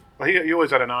loved them. Well, he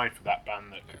always had an eye for that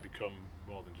band that could become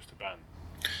more than just a band.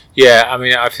 Yeah,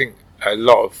 I think a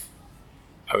lot of...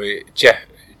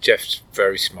 Jeff's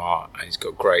very smart, and he's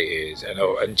got great ears,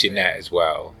 and Jeanette as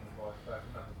well.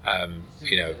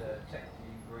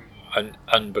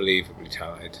 Unbelievably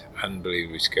talented,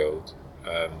 unbelievably skilled.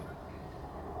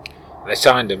 They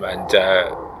signed him, and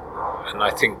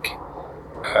I think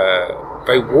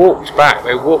they walked back.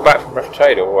 They walked back from Rough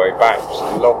Trade all the way back, which is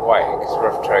a long way, because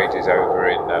Rough Trade is over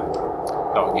in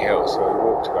Notting Hill. So they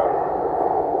walked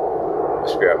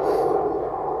must be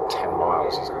about 10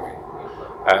 miles or something.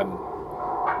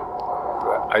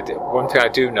 One thing I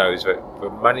do know is that the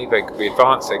money, the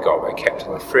advance they got, they kept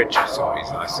in the fridge for some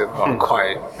reason. I'm not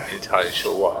quite entirely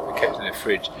sure why. They kept in the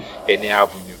fridge in the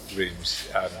album rooms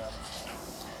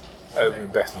over in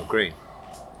Bethnal Green,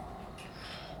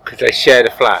 because they shared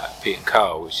a flat, Pete and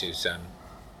Carl, which is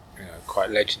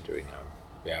quite legendary now.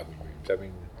 The album rooms.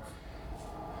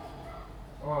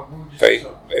 It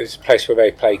was a place where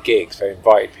they played gigs. They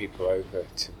invited people over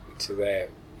to their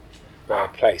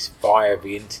place via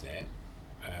the internet.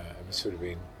 This would have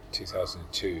been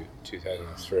 2002,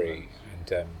 2003,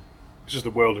 and it's just the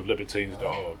world of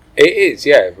libertines.org. It is,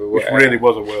 yeah. Which really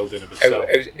was a world in of itself.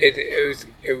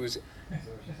 It was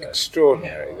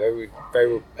extraordinary. They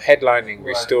were headlining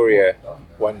Vistoria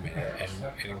one minute and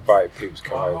invited people to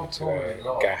come over to their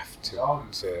gaff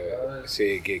to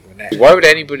see a gig the next. Why would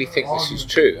anybody think this was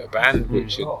true? A band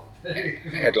which had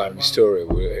headlined Vistoria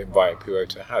would invite people over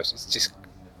to their house. It's just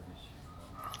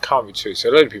can't be true. So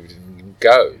a lot of people didn't even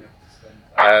go.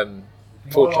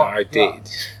 Fortunately, I did.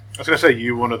 I was going to say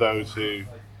you were one of those who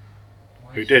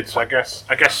did. So I guess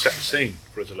set the scene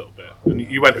for us a little bit. And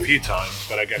you went a few times,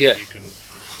 but I guess you can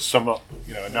sum up,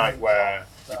 a night where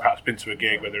you've perhaps been to a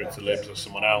gig, whether it's the Libs or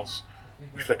someone else.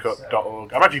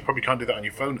 Flickup.org. I imagine you probably can't do that on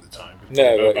your phone at the time.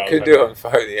 No, you couldn't do it on the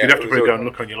phone. Yeah, you'd have to probably go and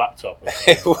look on your laptop.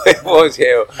 It was,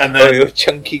 yeah. And then your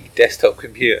chunky desktop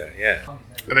computer, yeah.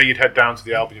 And then you'd head down to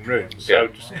the Albion rooms. So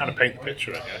just kind of paint the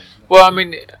picture, I guess. Well,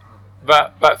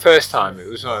 that first time, it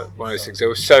was one of those things. They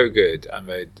were so good, and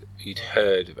you'd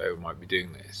heard that they might be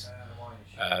doing this.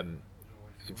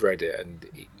 You'd read it, and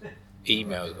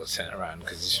emails got sent around,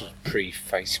 because this was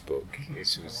pre-Facebook.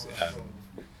 This was,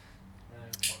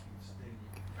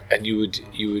 and you would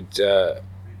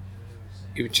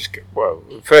just go, well,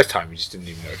 the first time you just didn't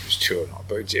even know if it was true or not,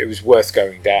 but it was worth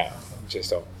going down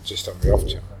just on the off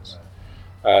chance.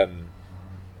 And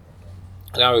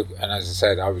as I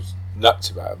said, I was nuts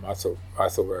about them. I thought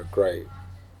they were great,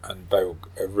 and they were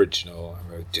original,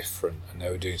 and they were different, and they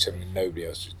were doing something nobody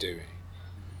else was doing.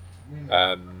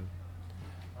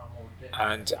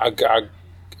 And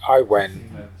I went,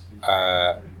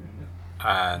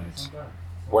 and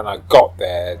when I got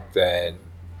there,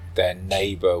 their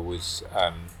neighbour was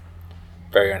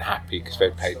very unhappy because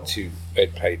they'd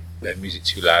played their music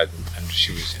too loud, and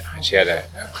she had a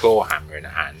claw hammer in her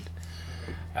hand.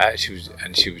 She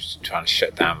was trying to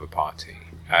shut down the party,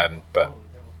 but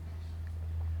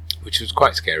which was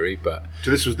quite scary. But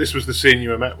so this was the scene you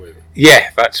were met with.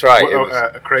 Yeah, that's right.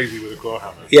 A crazy with a claw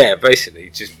hammer. Yeah, basically,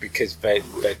 just because they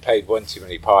played one too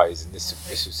many parties, and this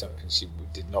was something she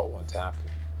did not want to happen.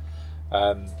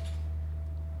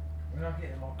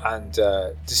 And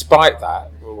despite that,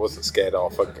 I wasn't scared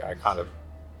off. I kind of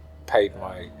paid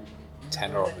my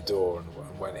tenner on the door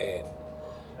and went in.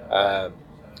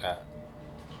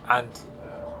 And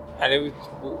it was,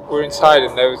 we're inside,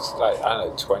 and there was like, I don't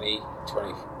know,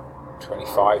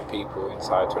 25 people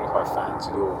inside, 25 fans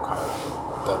who all kind of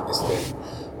done this thing.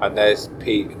 And there's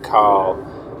Pete and Carl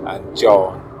and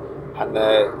John, and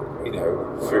they're,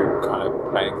 through kind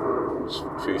of playing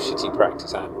through shitty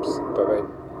practice amps, but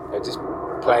they're just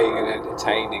playing and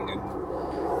entertaining,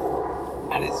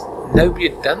 and it's, nobody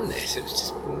had done this. It was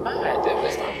just mad. It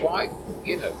was like, why,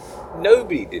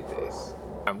 nobody did this.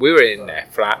 And we were in their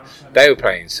flat. They were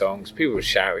playing songs. People were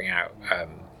shouting out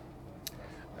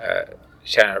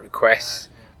requests.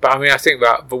 But I mean, I think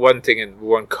that the one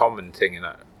common thing in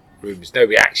that room is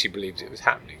nobody actually believed it was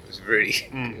happening. It was really,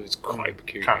 it was quite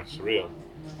peculiar. Kind of surreal.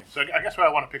 So I guess where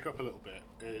I want to pick up a little bit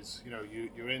is,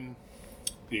 you've been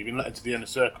let into the inner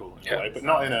circle in a way, but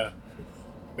not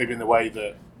maybe in the way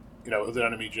that, other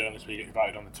Enemy journalists, we get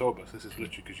invited on the tour bus. This is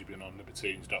literally because you've been on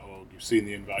libertines.org, you've seen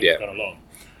the invite, you've gone along.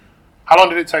 How long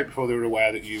did it take before they were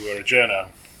aware that you were a journo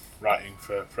writing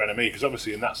for NME? Because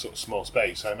obviously in that sort of small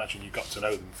space, I imagine you got to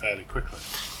know them fairly quickly.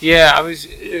 Yeah,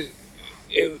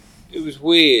 it was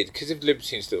weird because of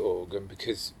libertines.org and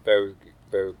because they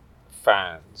were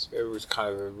fans. There was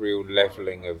kind of a real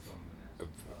levelling of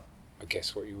I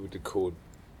guess what you would have called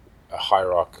a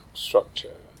hierarchical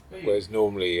structure, whereas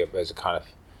normally there's a kind of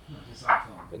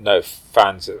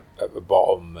fans at the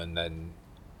bottom, and then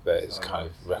there's kind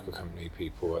of record company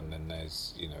people, and then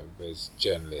there's there's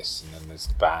journalists, and then there's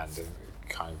the band, and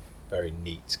kind of very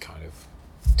neat kind of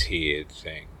tiered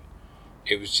thing.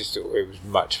 It was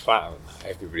much flatter than that.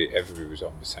 Everybody was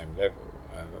on the same level,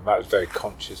 and that was very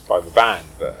conscious by the band,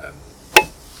 but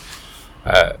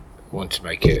wanted to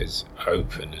make it as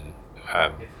open and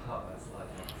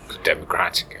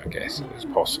democratic, I guess, as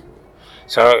possible.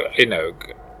 So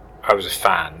I was a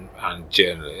fan and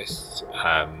journalist.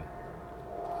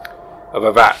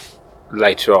 About that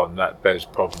later on, that there's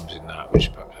problems in that,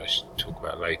 which I should talk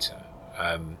about later.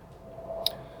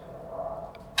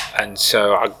 And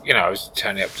so I was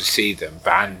turning up to see them,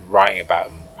 and writing about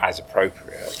them as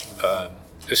appropriate.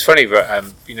 It was funny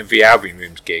that the Albion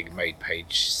Rooms gig made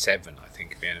page 7, I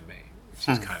think, of the Enemy, which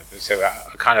is kind of so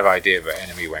a kind of idea that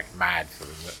Enemy went mad for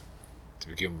them to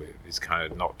begin with is kind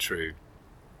of not true.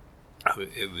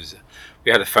 It was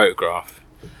we had a photograph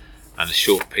and a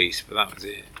short piece, but that was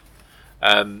it.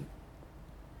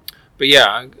 But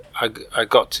yeah, I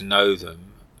got to know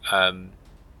them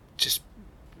just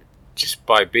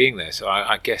by being there. So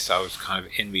I guess I was kind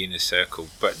of in the inner circle,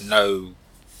 but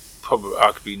probably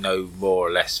arguably no more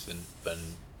or less than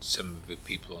some of the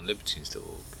people on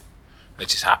libertines.org. It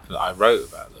just happened that I wrote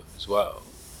about them as well.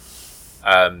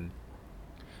 And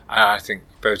I think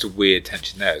there was a weird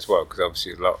tension there as well, because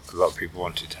obviously a lot of people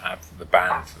wanted to have the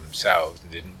band for themselves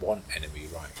and didn't want Enemy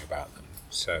writing about them.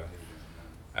 So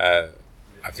I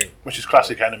think, which is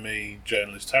classic Enemy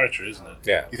journalist territory, isn't it?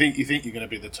 Yeah. You think you're going to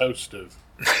be the toast of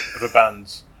a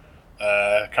band's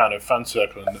kind of fan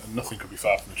circle, and nothing could be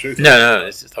far from the truth. No.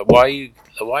 It's just like, why are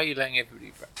you letting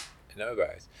everybody know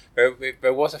about it?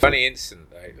 There was a funny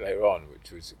incident later on,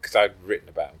 which was because I'd written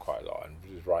about them quite a lot and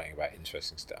was writing about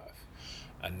interesting stuff,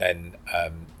 and then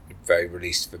they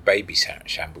released the Baby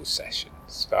Shambles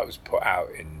sessions. That was put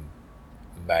out in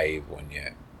May of one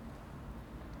year.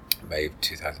 May of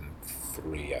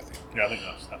 2003, I think. Yeah, I think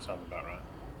that sounds about right.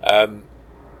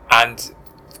 And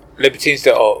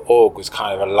libertines.org was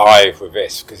kind of alive with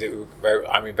this, because there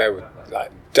were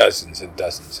like dozens and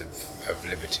dozens of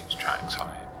Libertines tracks on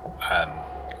it,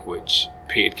 which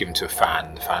Pete had given to a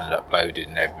fan. The fan had uploaded,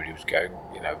 and everybody was going,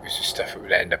 this was stuff that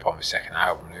would end up on the second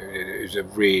album. It was a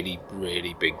really,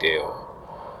 really big deal.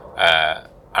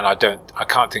 And I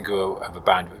can't think of a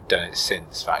band that have done it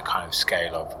since, that kind of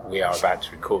scale of, we are about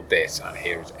to record this and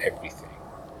here is everything.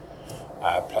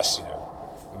 Plus,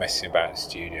 messing about in the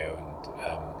studio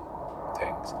and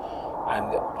things.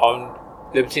 And on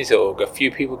libertines.org, a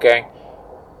few people going,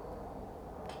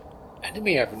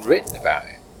 Enemy haven't written about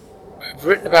it. They've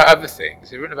written about other things.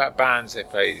 They've written about bands they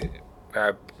played,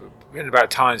 written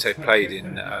about times they played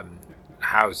in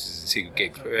houses and secret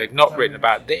gigs, but they've not written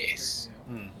about this.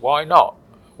 Why not?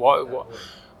 Why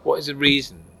what is the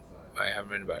reason? I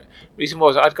haven't written about it. The reason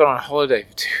was I'd gone on holiday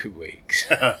for 2 weeks.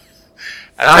 And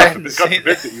I hadn't God seen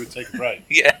forbid it. that you would take a break.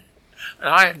 Yeah. And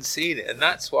I hadn't seen it, and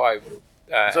that's why... So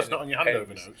that's not on your handover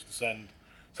notes to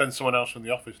send someone else from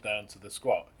the office down to the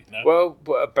squat, you know? Well,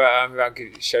 but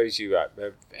it shows you that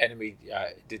the enemy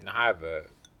didn't have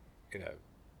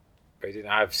they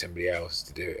didn't have somebody else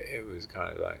to do it. It was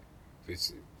kind of like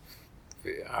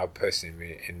our person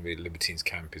in the Libertines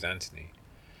camp is Anthony,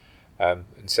 and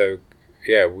so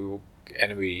yeah, we were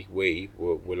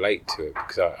late to it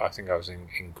because I think I was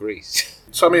in Greece.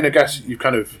 So I mean, I guess you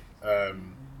kind of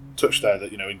touched there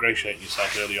that ingratiating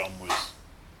yourself early on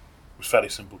was fairly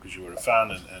simple because you were a fan,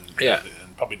 and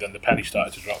probably then the penny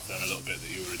started to drop down a little bit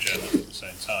that you were a journalist at the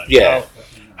same time. Yeah.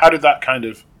 How did that kind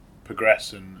of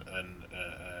progress and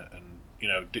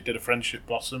did a friendship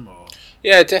blossom or?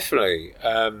 Yeah, definitely.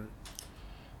 And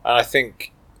I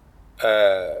think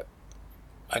I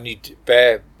need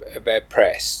Bear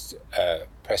Pressman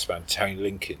Tony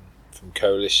Lincoln from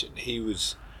Coalition. He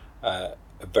was a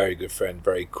very good friend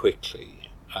very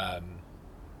quickly. And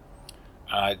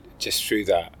I just through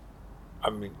that,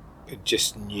 I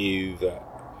just knew that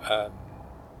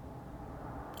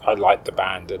I liked the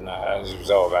band, and as a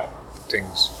result of that,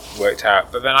 things worked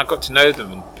out. But then I got to know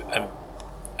them,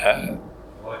 and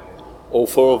all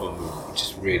four of them were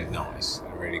just really nice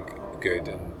and really good,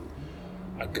 and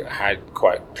I had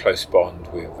quite a close bond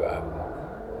with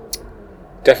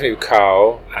definitely with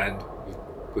Carl and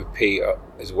with Pete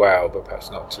as well, but perhaps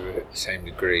not to the same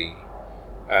degree.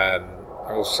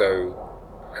 Also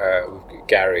with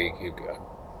Gary, who I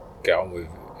get on with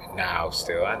now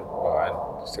still, and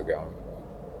still get on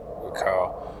with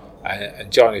Carl, and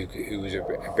John, who was a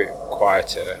bit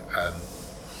quieter.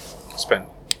 Spent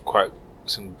quite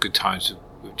some good times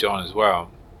with John as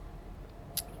well.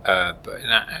 But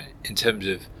in terms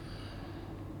of,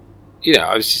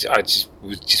 I was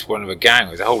just one of a gang.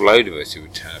 There was a whole load of us who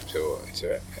would turn up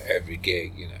to every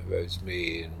gig. There was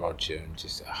me and Roger and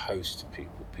just a host of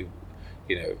people.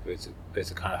 There's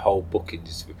a kind of whole booking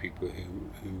just for people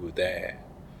who were there.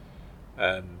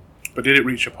 But did it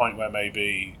reach a point where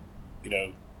maybe,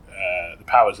 the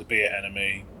powers that be at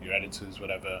NME, your editors,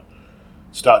 whatever,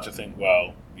 start to think,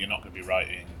 well, you're not going to be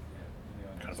writing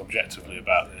kind of objectively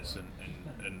about this, and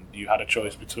you had a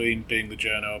choice between being the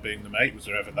journo or being the mate? Was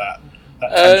there ever that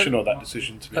tension or that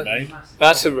decision to be made?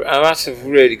 That's a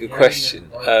really good question.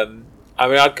 I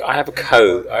have a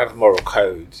code. I have a moral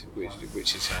code,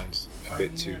 which sounds a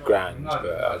bit too grand,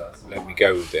 but let me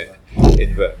go with it.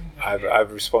 In that I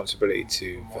have a responsibility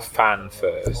to the fan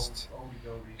first,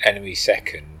 enemy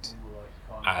second,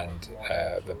 and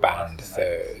the band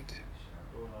third.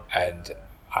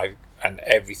 And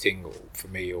everything for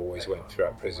me always went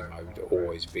throughout Prism. I would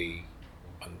always be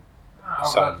on the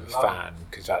side of the fan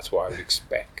because that's what I would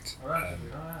expect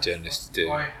journalists to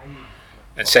do.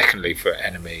 And secondly for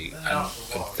Enemy, and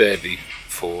thirdly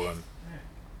for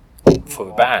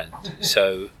the band.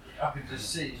 So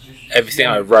everything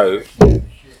I wrote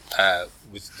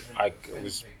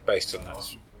was based on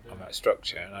that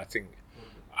structure, and I think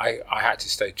I had to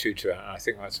stay true to it, and I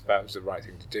think that was the right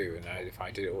thing to do. And if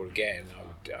I did it all again,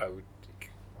 I would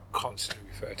constantly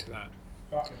refer to that.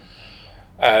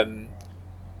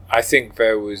 I think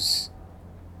there was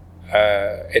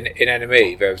in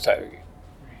NME there was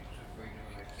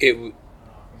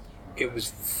it was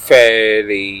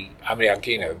fairly.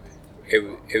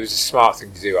 It was a smart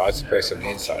thing to do. I was the person on the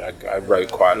inside. I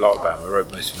wrote quite a lot about them. I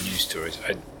wrote most of the news stories.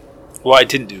 What I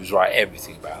didn't do was write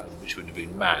everything about them, which would have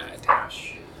been mad.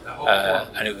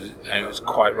 And it was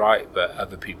quite right, but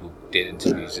other people did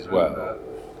interviews as well,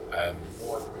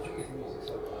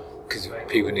 because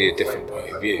people need a different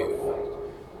point of view.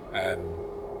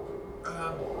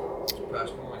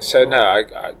 So no,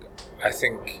 I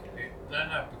think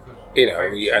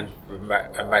and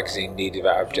a magazine needed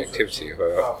that objectivity.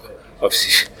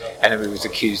 Obviously, Enemy was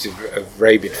accused of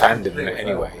rabid fandom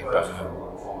anyway, but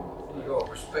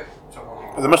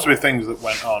there must have been things that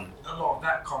went on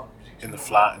in the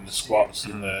flat, in the squats,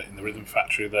 in the Rhythm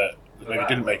Factory that maybe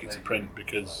didn't make it to print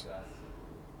because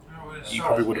you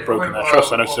probably would have broken their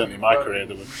trust. I know certainly in my career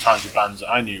there were times of bands that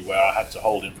I knew where I had to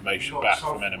hold information back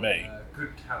from NME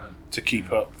to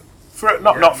keep up for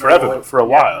not forever, but for a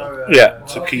while. Yeah.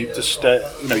 To stay.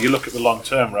 You look at the long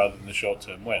term rather than the short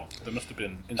term win. There must have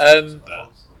been instances of that.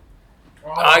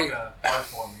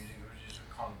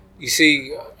 You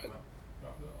see,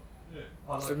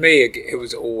 for me, it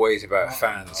was always about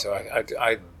fans. So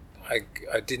I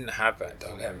didn't have that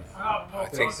dilemma. I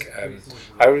think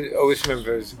I always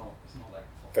remember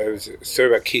there was a story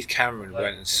about Keith Cameron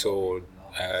went and saw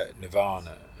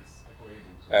Nirvana,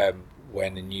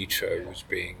 when A New Tro was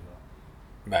being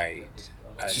made.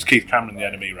 This is Keith Cameron, the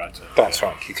NME writer. That's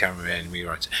right, Keith Cameron, the NME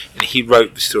writer. And he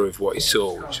wrote the story of what he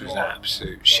saw, which was an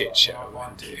absolute shit show.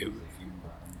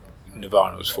 And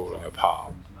Nirvana was falling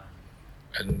apart.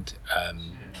 And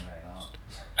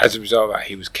as a result of that,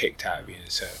 he was kicked out of the Inner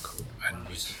Circle and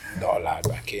was not allowed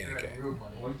back in again.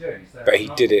 But he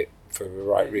did it for the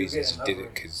right reasons. He did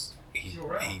it because he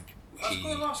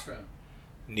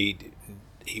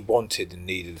wanted and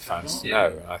needed the fans to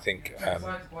know. And I think that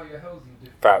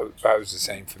was the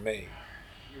same for me.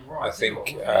 I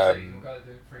think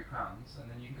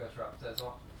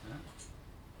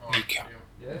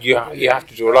you have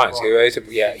to draw lines.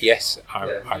 Yes,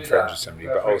 I'm friends with somebody,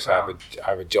 but also I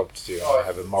have a job to do. I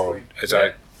have a moral, not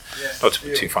to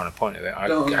put too fine a point of it, I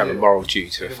have a moral duty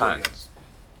to the fans.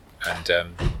 And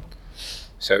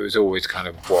so it was always kind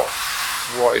of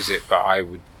what is it that I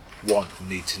would want and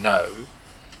need to know.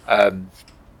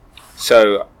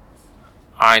 So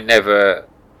I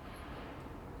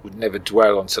would never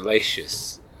dwell on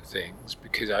salacious things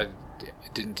because I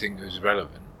didn't think it was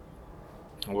relevant.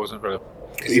 It wasn't relevant.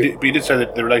 But you did say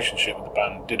that the relationship with the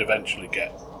band did eventually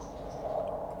get,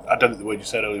 I don't think the word you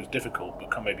said earlier was difficult,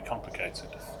 but maybe complicated.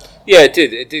 Yeah, it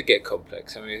did. It did get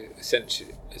complex. I mean,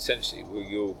 essentially,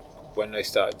 when they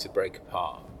started to break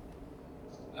apart,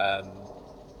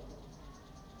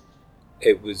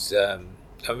 it was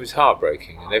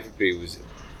heartbreaking, and everybody was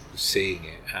seeing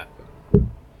it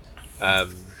happen.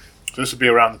 So this would be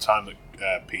around the time that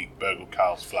Pete burgled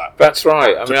Carl's flat. That's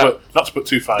right. Not to put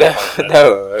too fine a point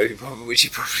no, which you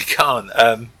probably can't.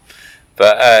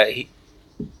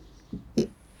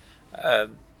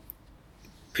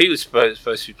 Pete was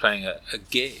supposed to be playing a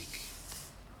gig.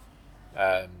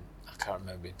 I can't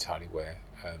remember entirely where.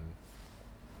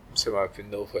 Somewhere up in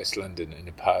northwest London in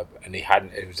a pub, and he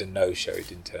hadn't. It was a no-show. He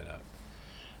didn't turn up,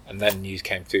 and then news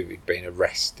came through he'd been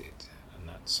arrested, and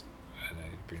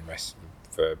he'd been arrested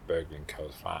for burgling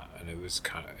Carl's flat, and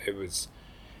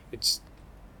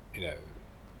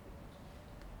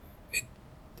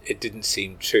it didn't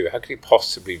seem true. How could it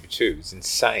possibly be true? It was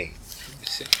insane.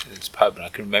 In this pub, and I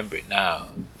can remember it now,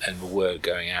 and the word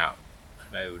going out.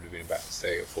 There would have been about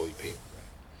 30 or 40 people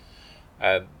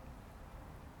there.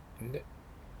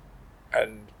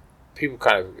 And people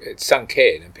it sunk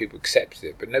in, and people accepted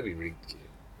it, but nobody really,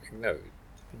 didn't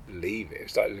believe it. It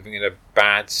was like living in a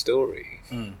bad story.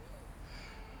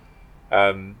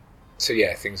 So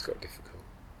yeah, things got difficult.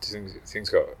 Things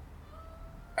got.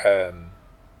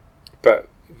 But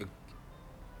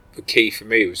the key for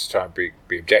me was to try and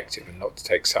be objective and not to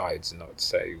take sides and not to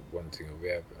say one thing or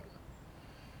the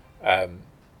other.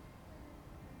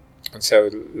 And so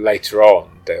later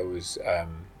on, there was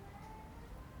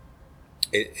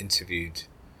interviewed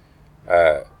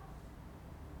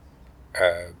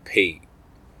Pete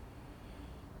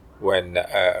when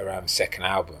around the second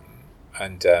album,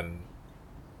 and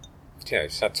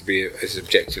it had to be as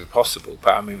objective as possible.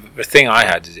 But I mean, the thing I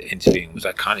had as interviewing was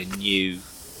I kind of knew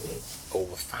all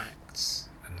the facts,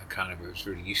 and it was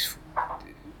really useful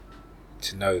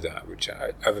to know that, which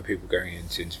other people going in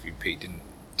to interview Pete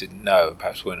didn't know,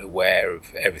 perhaps weren't aware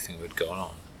of everything that had gone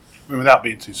on. I mean, without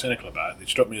being too cynical about it, it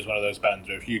struck me as one of those bands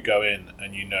where if you go in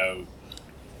and you know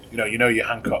your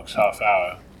Hancock's Half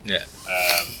Hour,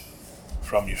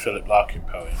 from your Philip Larkin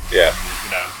poem,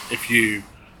 if you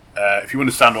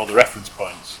understand all the reference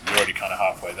points, you're already kind of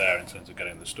halfway there in terms of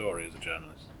getting the story as a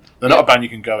journalist. They're not a band you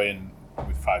can go in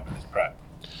with 5 minutes prep.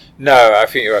 No, I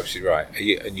think you're absolutely right.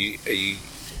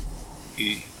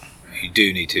 You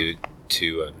do need to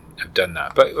have done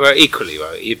that. But equally,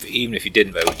 even if you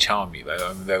didn't, they would charm you.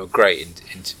 They were great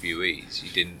interviewees.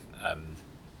 You didn't,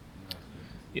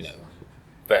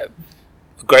 But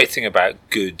the great thing about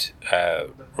good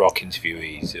rock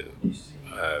interviewees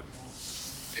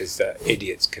is that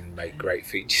idiots can make great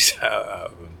features out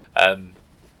of them.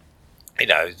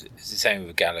 It's the same with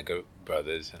the Gallagher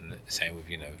brothers, and the same with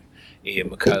Ian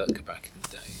McCulloch back in the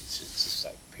day. It's just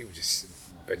like people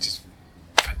they're just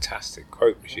fantastic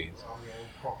quote machines.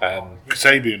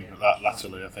 Kasabian,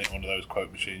 latterly, I think one of those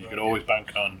quote machines you could always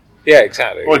bank on. Yeah,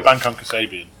 exactly. Always bank on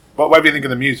Kasabian. But whatever you think of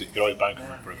the music, you could always bank on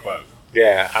him for a quote.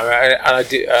 Yeah, I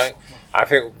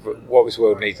think what this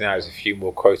world needs now is a few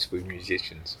more quotable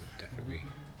musicians. Definitely.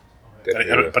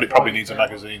 But it probably needs a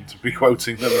magazine to be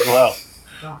quoting them as well.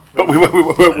 But we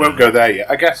won't go there yet.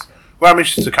 I guess where I'm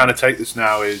interested to kind of take this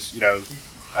now is,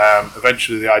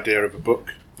 eventually the idea of a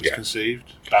book was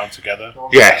conceived, bound together.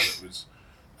 Yes. It was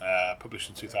published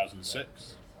in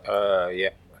 2006.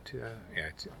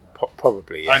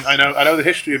 Probably. Yes. I know the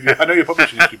history of I know your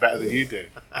publishing history better than you do.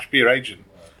 I should be your agent.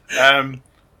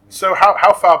 So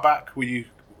how far back were you?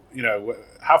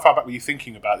 how far back were you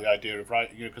thinking about the idea of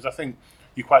writing? Because I think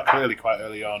you quite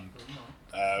early on,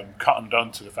 cottoned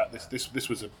on to the fact this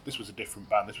was a different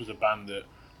band. This was a band that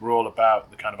were all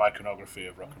about the kind of iconography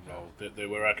of rock and roll. They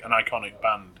were an iconic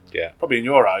band, probably in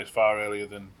your eyes far earlier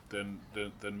than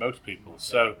most people.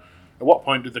 So, at what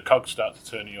point did the cogs start to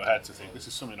turn in your head to think this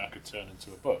is something I could turn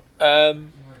into a book?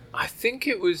 I think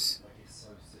it was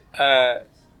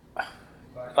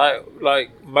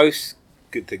like most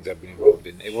good things I've been involved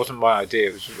in. It wasn't my idea.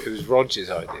 It was Roger's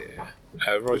idea.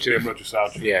 Roger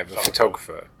Sargent, the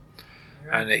photographer,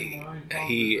 and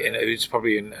it was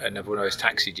probably in another one of those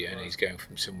taxi journeys going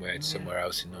from somewhere to somewhere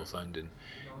else in North London.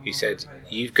 He said,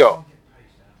 "You've done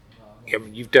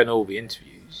all the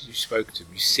interviews. You've spoken to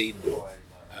them. You've seen them,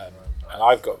 and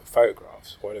I've got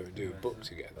photographs. Why don't we do a book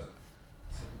together?"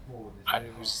 And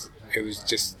it was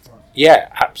just,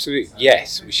 absolutely,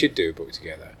 yes, we should do a book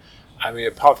together. I mean,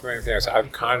 apart from anything else, I'm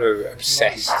kind of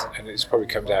obsessed, and it's probably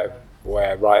comes out of the way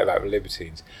I write about the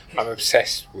Libertines. I'm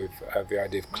obsessed with the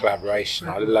idea of collaboration.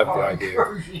 I love the idea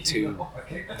of 2,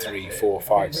 3, 4,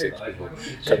 5, 6 people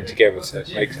coming together to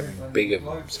make something bigger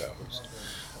than themselves.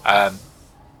 And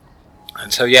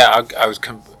so, I was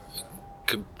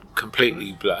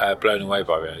completely blown away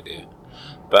by the idea.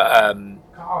 But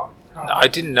I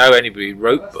didn't know anybody who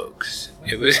wrote books.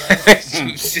 It was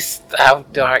just how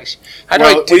do I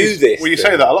do this? Well, you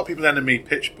say that a lot of people in the NME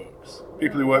pitch books.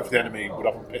 People who work for the NME would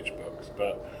often pitch books,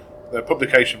 but their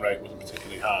publication rate wasn't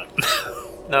particularly high.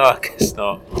 No, I guess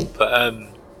not. But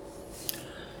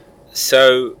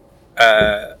so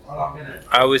I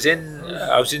was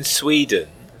in Sweden,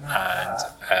 and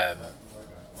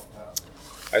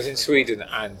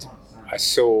I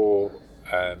saw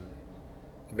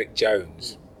Mick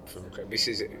Jones. This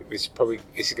is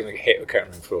going to hit a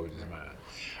curtain floor. It doesn't matter.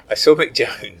 I saw Mick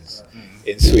Jones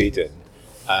in Sweden.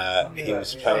 He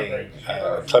was playing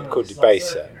a club called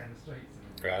Debaser.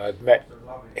 I'd met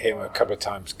him a couple of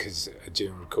times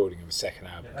during recording of the second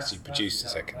album, because he produced the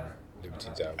second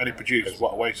Libertines album. And he produced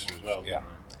What a Waster as well. Yeah.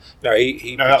 No,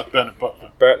 he that was Bernard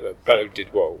Butler. Butler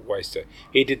did What a Waster.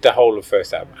 He did the whole of the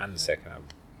first album and the second album.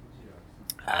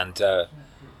 And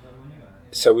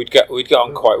so we'd get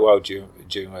on quite well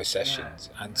during those sessions,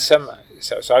 and so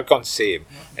I'd gone to see him,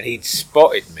 and he'd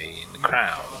spotted me in the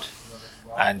crowd,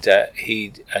 and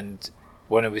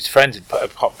one of his friends had put a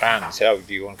pop down and said, "Oh,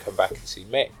 do you want to come back and see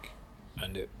Mick?"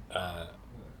 And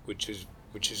which was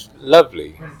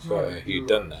lovely for who'd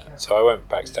done that. So I went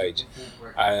backstage,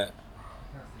 and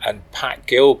Pat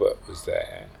Gilbert was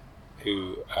there,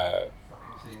 who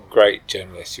great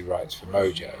journalist who writes for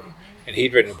Mojo, and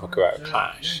he'd written a book about the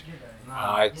Clash. And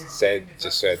I just said,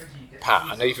 "Pat,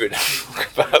 I know you've written a book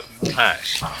about the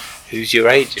Clash. Who's your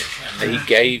agent?" And he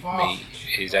gave me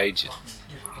his agent.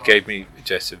 He gave me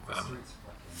just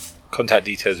contact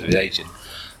details of his agent,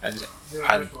 and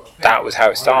that was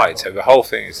how it started. So the whole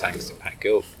thing is thanks to Pat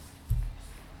Gilbert.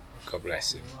 God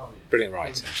bless him, brilliant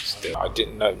writer. Still, I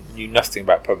knew nothing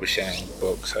about publishing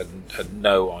books. I had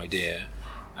no idea,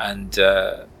 and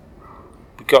there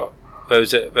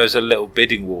was a little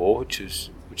bidding war, which is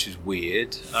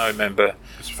weird. I remember. It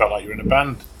just felt like you were in a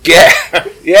band. Yeah,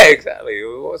 yeah, exactly. It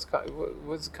was kind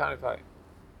of like,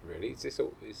 really? Is this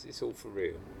all for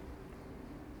real?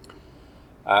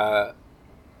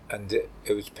 And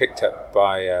it was picked up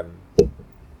by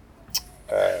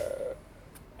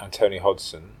Anthony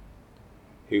Hodgson,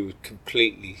 who was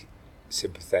completely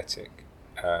sympathetic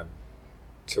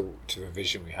to the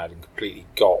vision we had, and completely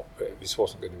got that this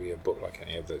wasn't going to be a book like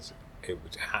any others. It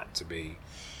had to be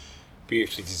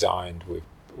beautifully designed with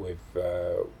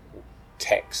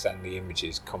text and the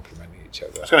images complementing each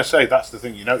other. I was going to say, that's the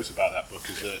thing you notice about that book,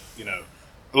 is that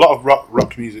a lot of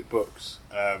rock music books,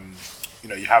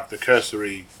 you have the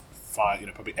cursory 5,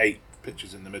 probably 8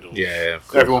 pictures in the middle. Yeah, of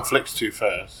course. Everyone flicks to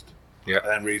first, yeah, and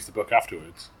then reads the book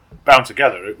afterwards. Bound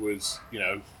Together, it was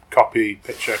copy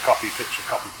picture, copy picture,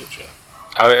 copy picture.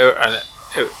 And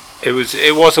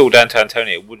it was all down to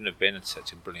Antonio. It wouldn't have been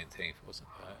such a brilliant thing if it wasn't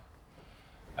for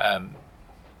her.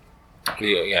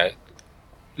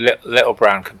 Little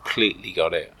Brown completely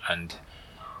got it, and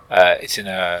it's in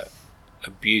a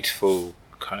beautiful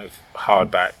kind of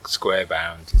hardback, square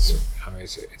bound. It's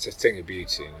a thing of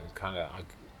beauty, and I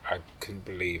couldn't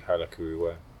believe how lucky we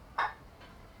were.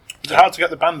 Was it hard to get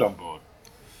the band on board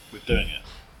with doing it?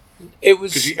 It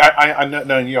was. Because I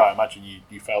knowing you, I imagine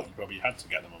you felt you probably had to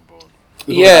get them on board.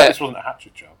 This wasn't a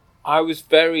hatchet job. I was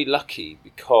very lucky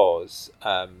because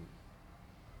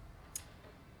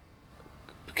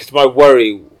my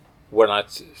worry when I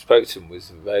spoke to them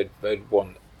was they'd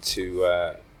want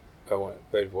to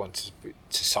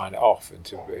sign it off and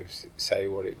to say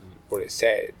what it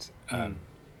said.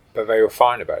 but they were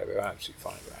fine about it. They were absolutely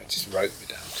fine about it. I just wrote the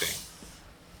damn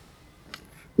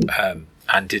thing,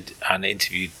 and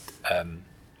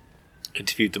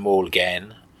interviewed them all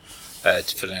again to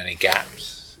fill in any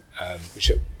gaps,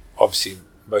 which obviously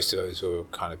most of those were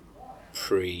kind of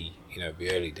pre, the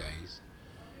early days.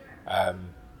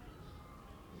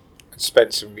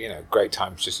 Spent some, great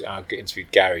times. I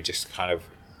interviewed Gary just kind of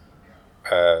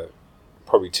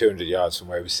probably 200 yards from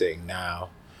where we're sitting now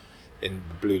in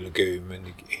the Blue Lagoon,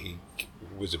 and he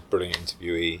was a brilliant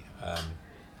interviewee. I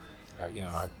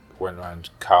went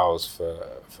around Carl's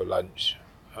for lunch,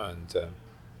 and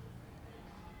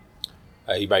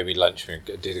he made me lunch and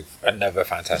did another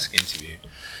fantastic interview.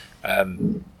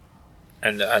 And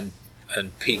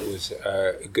Pete was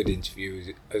a good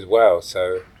interview as well.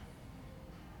 So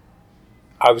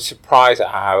I was surprised at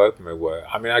how open they were.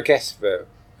 I mean, I guess that,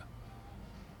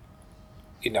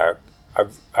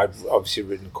 I've obviously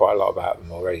written quite a lot about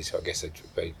them already, so I guess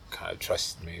they kind of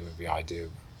trusted me with the idea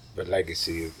of the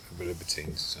legacy of the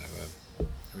Libertines, so,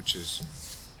 which is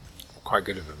quite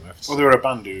good of them. Well, they were a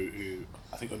band who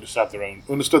I think understood their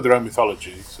own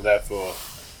mythology, so therefore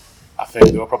I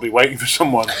think they were probably waiting for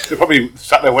someone. They probably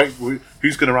sat there waiting,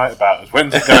 who's going to write about us?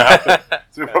 When's it going to happen?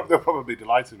 So they were probably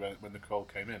delighted when the call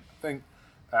came in. I think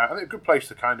a good place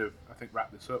to kind of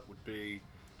wrap this up would be,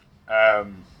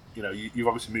 you've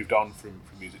obviously moved on from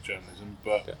music journalism,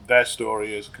 but their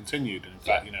story has continued. And in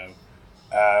fact,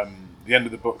 the end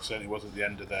of the book certainly wasn't the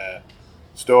end of their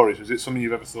stories. Was it something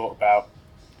you've ever thought about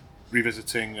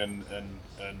revisiting and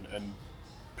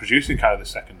producing kind of the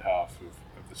second half of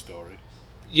the story?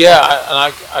 Yeah,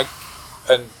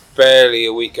 and barely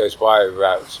a week goes by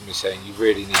without somebody saying you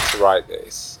really need to write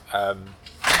this. I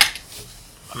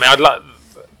mean, I'd like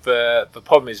the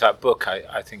problem is that book.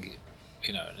 I think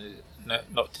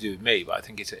not to do with me, but I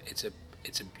think it's a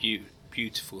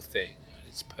beautiful thing.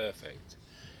 It's perfect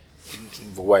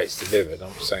in the way it's delivered.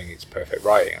 I'm not saying it's perfect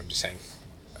writing. I'm just saying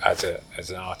as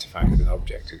an artifact, as an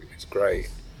object, it's great.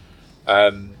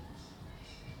 But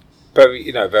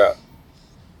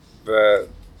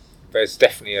there's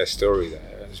definitely a story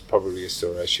there, and it's probably a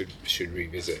story I should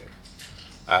revisit.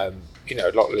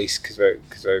 Not least because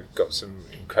they've got some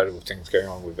incredible things going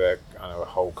on with their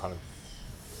whole kind of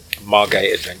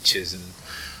Margate adventures and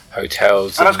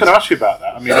hotels. And I was going to ask you about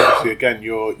that. I mean, obviously, again,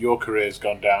 your career's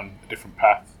gone down a different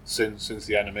path since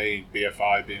the NME,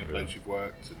 BFI being a place you've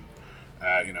worked, and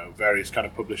various kind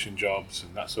of publishing jobs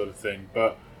and that sort of thing.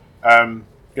 But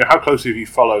how closely have you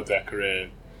followed their career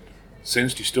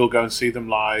since? Do you still go and see them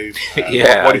live?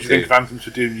 What did you think of Anthems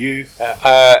for Doomed Youth?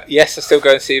 Yes, I still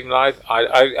go and see them live.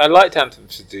 I liked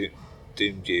Anthems for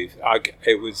Doomed Youth. It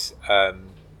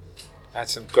had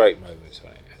some great moments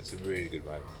on it. It had some really good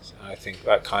moments. And I think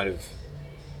that kind of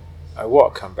what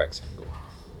a comeback single.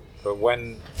 But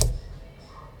when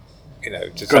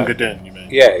Gunga Din, you mean?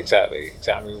 Yeah, exactly.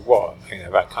 I mean,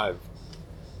 that kind of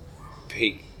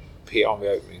Pete on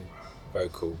the opening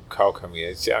vocal, Carl coming in.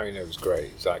 It was great.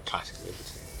 It was like classic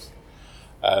Libertines.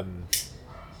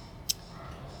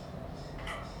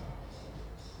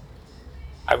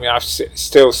 I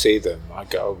still see them. I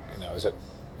go, I was at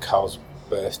Carl's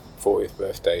 40th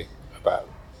birthday about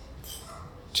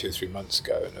 2 or 3 months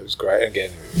ago, and it was great.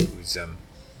 Again, it was in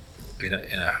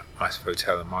a nice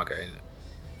hotel in Margate.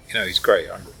 And, he's great.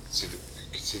 I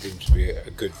consider him to be a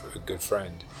good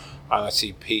friend. And I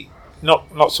see Pete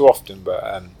not so often,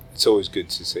 but it's always good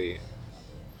to see.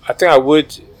 I think I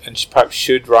would and perhaps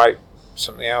should write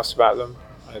something else about them.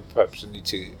 I perhaps need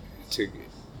to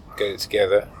get it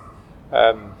together.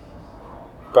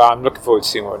 But I'm looking forward to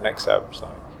seeing what the next album's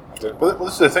like. Well,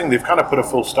 this is the thing. They've kind of put a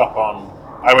full stop on.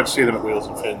 I went to see them at Wheels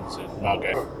and Fins in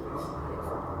Margate,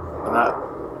 and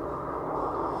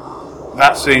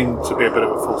that seemed to be a bit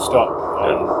of a full stop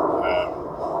on.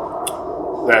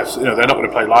 They're not going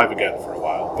to play live again for a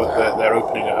while, but they're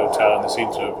opening a hotel, and they seem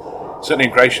to have certainly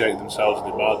ingratiated themselves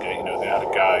in Margate. They had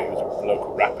a guy who was a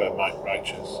local rapper, Mike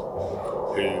Righteous,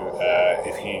 who,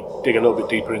 if you dig a little bit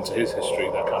deeper into his history,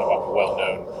 they're kind of like a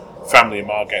well-known family in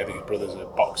Margate. I think his brother's a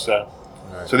boxer.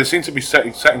 Right. So they seem to be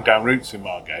setting down roots in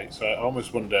Margate. So I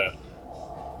almost wonder,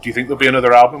 do you think there'll be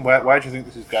another album? Where do you think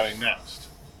this is going next?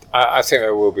 I think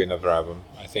there will be another album.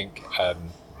 I think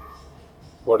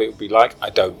what it will be like, I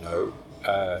don't know.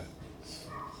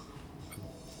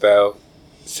 They'll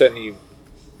certainly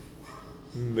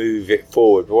move it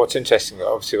forward. But what's interesting,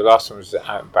 obviously, the last one was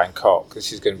out in Bangkok.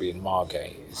 This is going to be in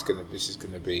Margate. This is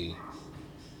going to be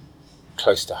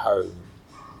close to home.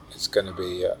 It's going to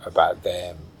be about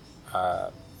them,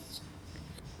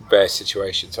 their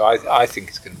situation. So I think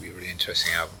it's going to be a really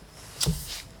interesting album.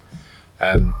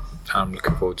 I'm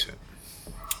looking forward to it.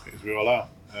 Because we all are.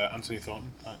 Anthony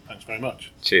Thornton, thanks very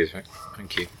much. Cheers, mate.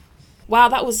 Thank you. Wow,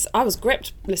 I was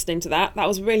gripped listening to that.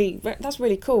 That's really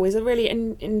cool. He's a really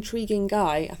intriguing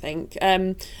guy, I think.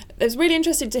 I was really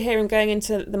interested to hear him going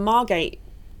into the Margate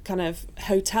kind of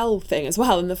hotel thing as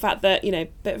well, and the fact that, you know,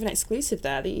 bit of an exclusive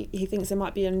there, that he thinks there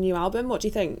might be a new album. What do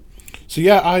you think? So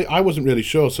yeah, I wasn't really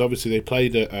sure. So obviously they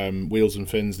played at Wheels and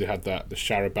Fins. They had the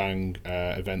Charabang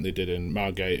event they did in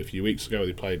Margate a few weeks ago.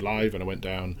 They played live, and I went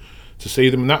down to see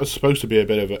them, and that was supposed to be a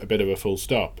bit of a full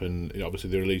stop. And, you know, obviously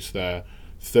they released their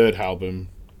third album,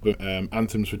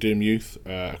 Anthems for Doomed Youth,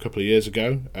 a couple of years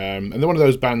ago, and they're one of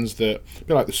those bands that, a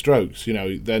bit like the Strokes, you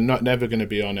know, they're never going to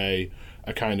be on a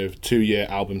kind of 2-year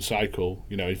album cycle.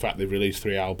 You know, in fact, they've released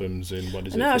 3 albums in, what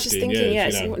is it, 15 years? No, I was just thinking,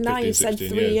 yes, you know, now you've said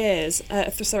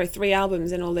 3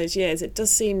 albums in all those years. It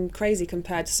does seem crazy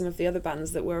compared to some of the other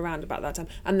bands that were around about that time,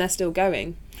 and they're still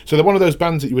going. So they're one of those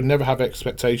bands that you would never have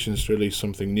expectations to release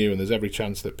something new, and there's every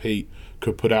chance that Pete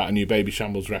could put out a new Baby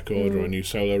Shambles record or a new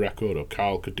solo record, or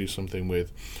Carl could do something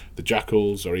with the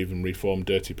Jackals, or even reform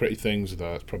Dirty Pretty Things,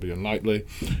 though that's probably unlikely.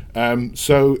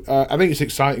 So I think it's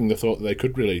exciting, the thought that they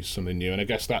could release something new, and I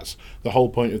guess that's the whole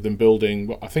point of them building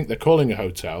what I think they're calling a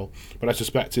hotel, but I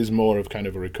suspect is more of kind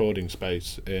of a recording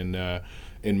space in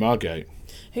Margate.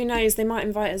 Who knows, they might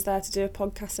invite us there to do a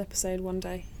podcast episode one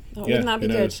day. Oh, yeah, wouldn't that be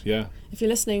good? Yeah. If you're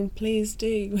listening, please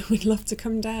do. We'd love to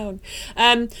come down.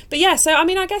 But yeah, so I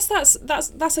mean, I guess that's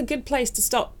a good place to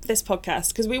stop this podcast,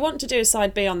 because we want to do a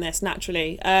side B on this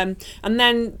naturally. And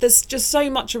then there's just so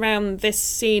much around this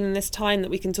scene and this time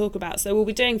that we can talk about. So we'll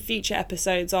be doing future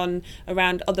episodes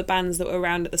around other bands that were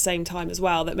around at the same time as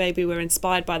well, that maybe were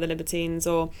inspired by the Libertines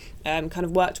or kind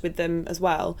of worked with them as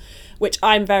well, which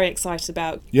I'm very excited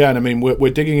about. Yeah, and I mean,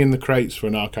 we're digging in the crates for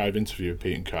an archive interview with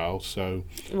Pete and Carl, so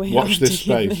watch this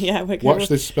space. Watch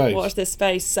this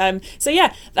space. So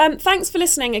yeah, thanks for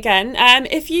listening again.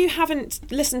 If you haven't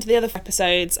listened to the other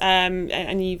episodes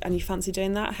and you fancy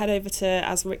doing that, head over to,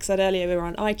 as Rick said earlier, we're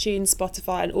on iTunes,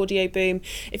 Spotify and Audio Boom.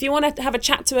 If you want to have a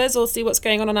chat to us or see what's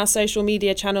going on our social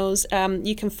media channels,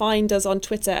 you can find us on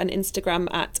Twitter and Instagram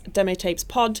at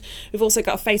DemoTapesPod. We've also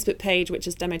got a Facebook page, which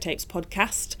is Demotapes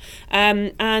Podcast.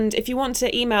 And if you want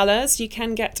to email us, you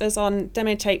can get us on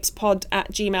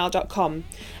demotapespod@gmail.com.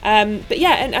 But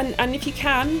yeah, and if you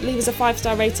can, leave us a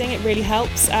 5-star rating, it really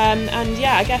helps. And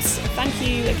yeah, I guess thank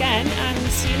you again, and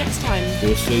see you next time.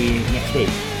 We'll see you next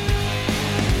week.